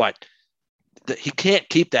 but he can't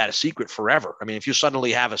keep that a secret forever. If you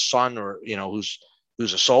suddenly have a son or,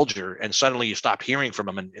 who's a soldier, and suddenly you stop hearing from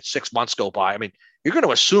him and 6 months go by, you're going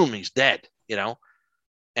to assume he's dead,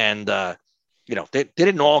 and, they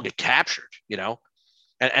didn't all get captured,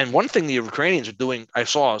 and one thing the Ukrainians are doing, I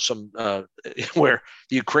saw some where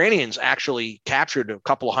the Ukrainians actually captured a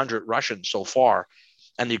couple of hundred Russians so far.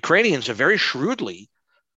 And the Ukrainians have very shrewdly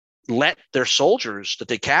let their soldiers that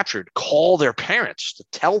they captured call their parents to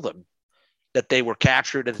tell them that they were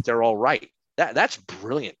captured and that they're all right. That's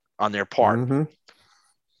brilliant on their part. Mm-hmm.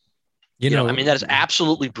 That is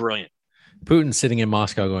absolutely brilliant. Putin sitting in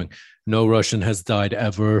Moscow going, no Russian has died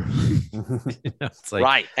ever. It's like,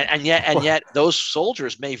 right. And yet those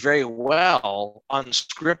soldiers may very well,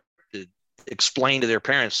 unscripted, explain to their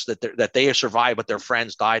parents that they have survived, but their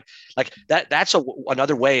friends died. Like that's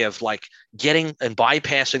another way of like getting and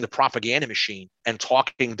bypassing the propaganda machine and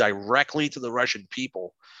talking directly to the Russian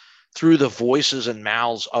people through the voices and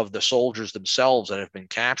mouths of the soldiers themselves that have been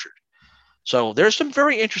captured. So there's some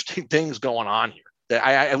very interesting things going on here.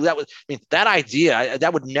 That idea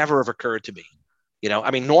that would never have occurred to me You know,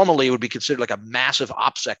 I mean, normally it would be considered like a massive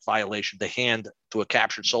OPSEC violation to hand to a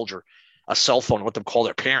captured soldier a cell phone, what them call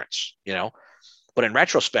their parents, you know. But in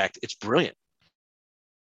retrospect, it's brilliant.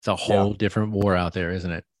 It's a whole different war out there,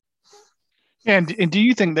 isn't it? And do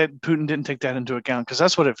you think that Putin didn't take that into account? Because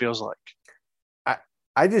that's what it feels like.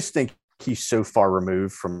 I just think he's so far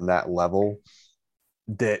removed from that level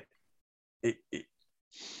that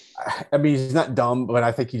I mean, he's not dumb, but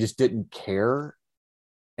I think he just didn't care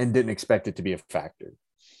and didn't expect it to be a factor.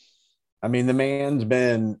 I mean, the man's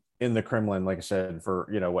been in the Kremlin, like I said, for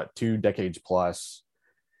 2 decades plus.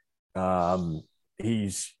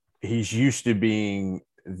 He's used to being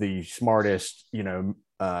the smartest, one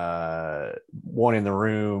in the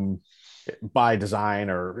room by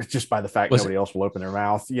design, or just by the fact nobody else will open their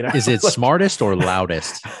mouth. Is it smartest or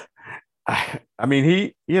loudest? I mean,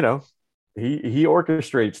 he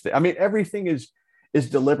orchestrates. I mean, everything is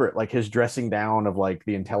deliberate. Like his dressing down of like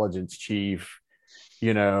the intelligence chief,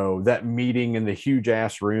 that meeting in the huge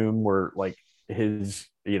ass room where like his,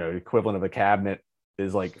 equivalent of a cabinet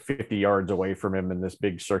is like 50 yards away from him in this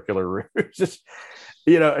big circular room. It's just,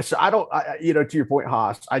 so to your point,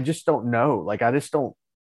 Haas, I just don't know. Like, I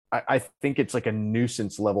think it's like a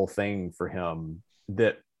nuisance level thing for him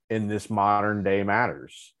that in this modern day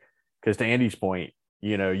matters. Because to Andy's point,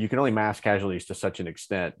 you can only mass casualties to such an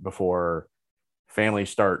extent before families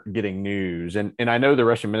start getting news. And I know the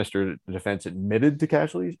Russian Minister of Defense admitted to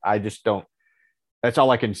casualties. I just don't, that's all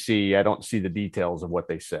I can see. I don't see the details of what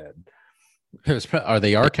they said. Are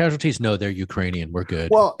they our casualties? No, they're Ukrainian. We're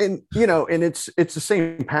good. Well, and it's the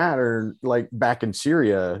same pattern like back in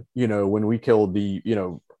Syria, when we killed the,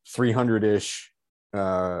 300-ish,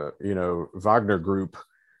 Wagner group,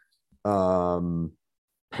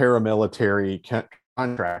 paramilitary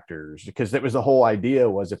contractors, because that was the whole idea,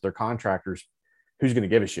 was if they're contractors, who's going to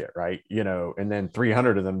give a shit, right? And then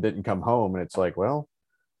 300 of them didn't come home, and it's like, well,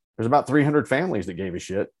 there's about 300 families that gave a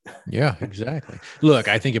shit. Yeah, exactly. Look,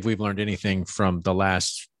 I think if we've learned anything from the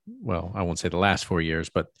last, well, I won't say the last 4 years,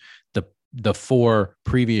 but the 4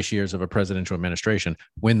 previous years of a presidential administration,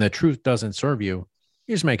 when the truth doesn't serve you,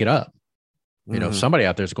 you just make it up. Somebody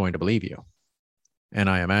out there is going to believe you. And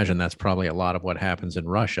I imagine that's probably a lot of what happens in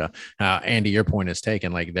Russia. Andy, your point is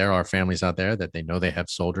taken. Like, there are families out there that they know they have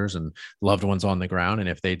soldiers and loved ones on the ground. And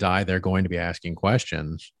if they die, they're going to be asking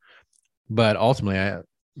questions. But ultimately,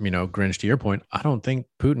 Grinch, to your point, I don't think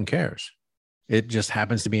Putin cares. It just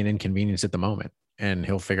happens to be an inconvenience at the moment, and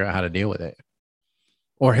he'll figure out how to deal with it,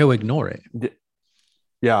 or he'll ignore it.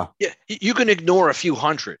 Yeah. Yeah. You can ignore a few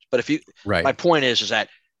hundred, but right. My point is that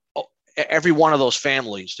every one of those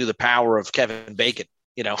families, through the power of Kevin Bacon,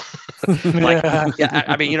 I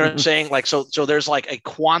mean, you know what I'm saying? Like, so there's like a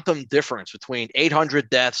quantum difference between 800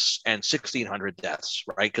 deaths and 1,600 deaths,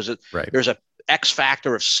 right? Because there's a X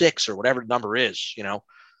factor of 6 or whatever the number is,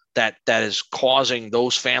 that is causing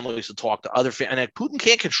those families to talk to other families. And Putin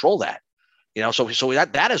can't control that, so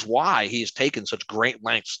that is why he has taken such great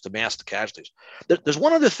lengths to mask the casualties. There's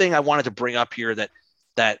one other thing I wanted to bring up here that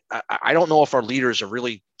I don't know if our leaders are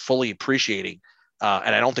really fully appreciating,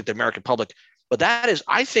 and I don't think the American public, but that is,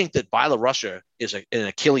 I think that Belarusia is an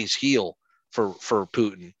Achilles heel for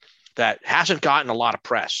Putin that hasn't gotten a lot of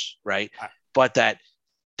press, right? But that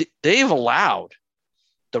they've allowed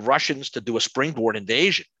the Russians to do a springboard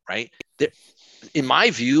invasion, right? In my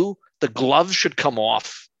view, the gloves should come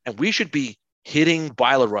off, and we should be hitting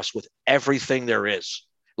Belarus with everything there is,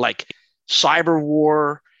 like cyber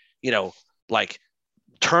war, like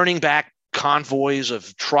turning back convoys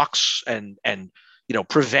of trucks and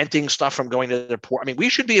preventing stuff from going to their port. I mean, we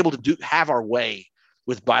should be able to have our way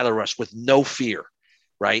with Belarus with no fear,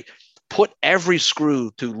 right? Put every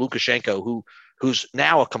screw to Lukashenko, who's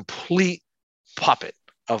now a complete puppet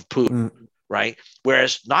of Putin, right?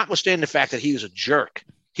 Whereas, notwithstanding the fact that he was a jerk,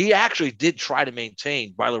 he actually did try to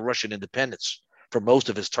maintain Belarusian independence for most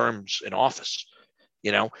of his terms in office,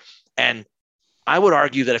 and I would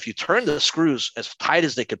argue that if you turn the screws as tight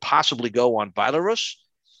as they could possibly go on Belarus,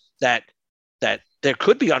 that there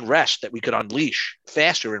could be unrest that we could unleash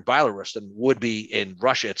faster in Belarus than would be in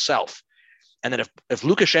Russia itself. And then if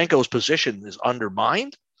Lukashenko's position is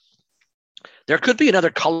undermined, there could be another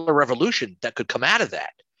color revolution that could come out of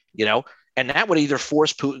that, and that would either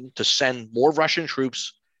force Putin to send more Russian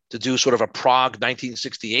troops to do sort of a Prague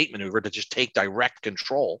 1968 maneuver to just take direct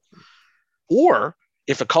control, or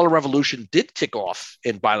if a color revolution did kick off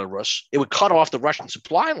in Belarus, it would cut off the Russian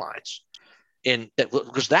supply lines,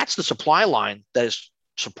 because that's the supply line that is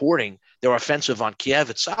supporting their offensive on Kiev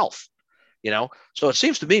itself. So it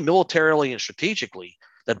seems to me militarily and strategically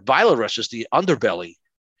that Belarus is the underbelly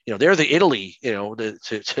they're the Italy,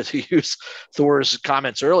 to use Thor's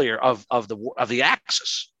comments earlier of the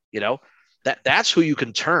Axis. That's who you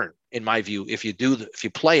can turn, in my view, if you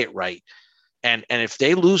play it right. And if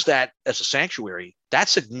they lose that as a sanctuary, that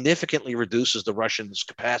significantly reduces the Russians'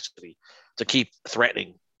 capacity to keep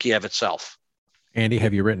threatening Kiev itself. Andy,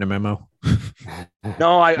 have you written a memo?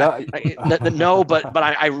 No, no, but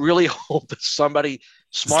I really hope that somebody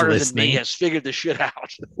smarter than me has figured this shit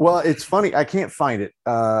out. Well, it's funny. I can't find it.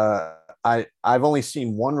 I've only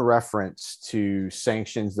seen one reference to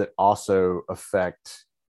sanctions that also affect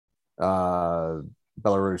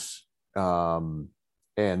Belarus and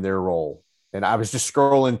their role. And I was just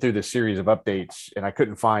scrolling through the series of updates and I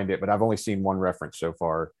couldn't find it, but I've only seen one reference so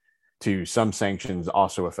far to some sanctions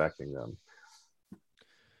also affecting them.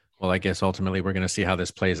 Well, I guess ultimately we're going to see how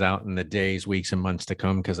this plays out in the days, weeks, and months to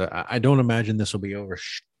come, because I don't imagine this will be over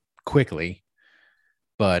quickly,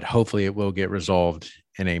 but hopefully it will get resolved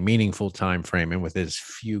in a meaningful time frame and with as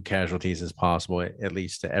few casualties as possible, at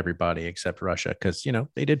least to everybody except Russia, because,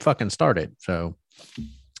 they did fucking start it. So,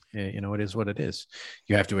 it is what it is.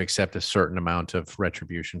 You have to accept a certain amount of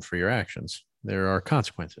retribution for your actions. There are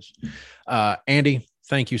consequences. Andy,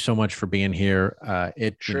 thank you so much for being here.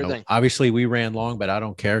 Sure thing. Obviously we ran long, but I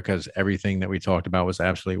don't care because everything that we talked about was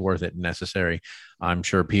absolutely worth it and necessary. I'm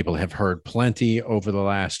sure people have heard plenty over the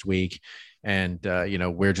last week, and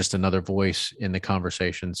we're just another voice in the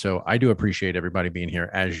conversation. So I do appreciate everybody being here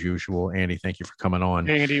as usual. Andy, thank you for coming on.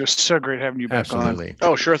 Hey, Andy, it was so great having you back Absolutely. on.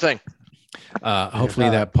 Oh, sure thing. Hopefully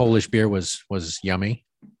that Polish beer was yummy.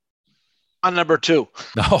 On number 2.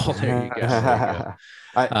 Oh, there you go. There you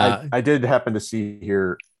go. I did happen to see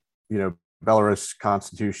here, Belarus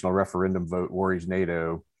constitutional referendum vote worries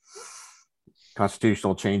NATO.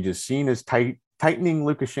 Constitutional changes seen as tightening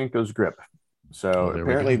Lukashenko's grip. So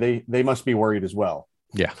apparently they must be worried as well.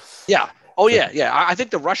 Yeah. Yeah. Oh, yeah. Yeah. I think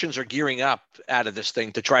the Russians are gearing up out of this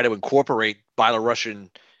thing to try to incorporate Belarusian. I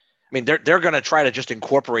mean, they're going to try to just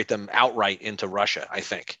incorporate them outright into Russia, I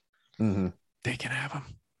think. Mm-hmm. They can have them.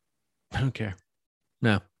 I don't care.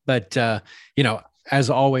 No, but as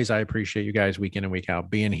always, I appreciate you guys week in and week out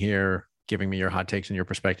being here, giving me your hot takes and your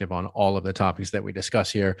perspective on all of the topics that we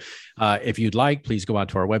discuss here. If you'd like, please go out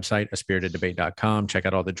to our website, aspiriteddebate.com. Check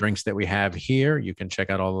out all the drinks that we have here. You can check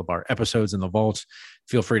out all of our episodes in the vaults.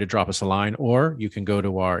 Feel free to drop us a line, or you can go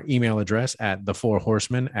to our email address at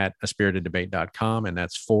the4horsemen@aspiriteddebate.com. And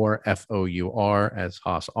that's 4 FOUR, as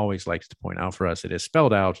Haas always likes to point out for us. It is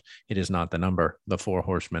spelled out. It is not the number,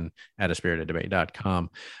 the4horsemen@aspiriteddebate.com.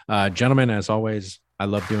 Gentlemen, as always, I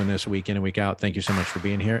love doing this week in and week out. Thank you so much for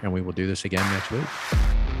being here, and we will do this again next week.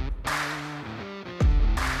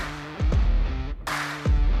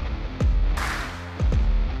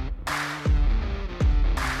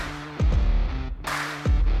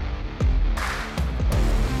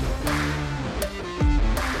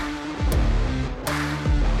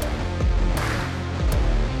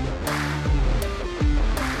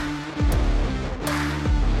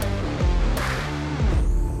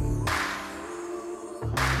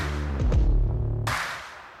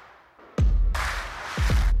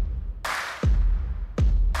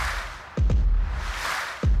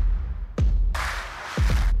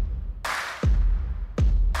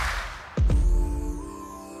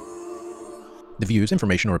 The views,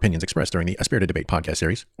 information, or opinions expressed during the A Spirited Debate podcast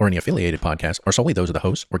series or any affiliated podcast are solely those of the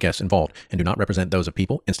hosts or guests involved and do not represent those of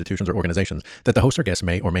people, institutions, or organizations that the host or guests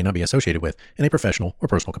may or may not be associated with in a professional or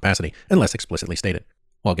personal capacity, unless explicitly stated.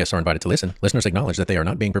 While guests are invited to listen, listeners acknowledge that they are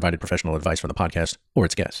not being provided professional advice from the podcast or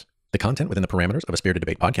its guests. The content within the parameters of A Spirited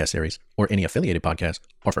Debate podcast series or any affiliated podcast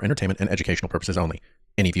are for entertainment and educational purposes only.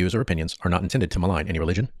 Any views or opinions are not intended to malign any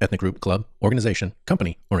religion, ethnic group, club, organization,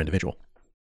 company, or individual.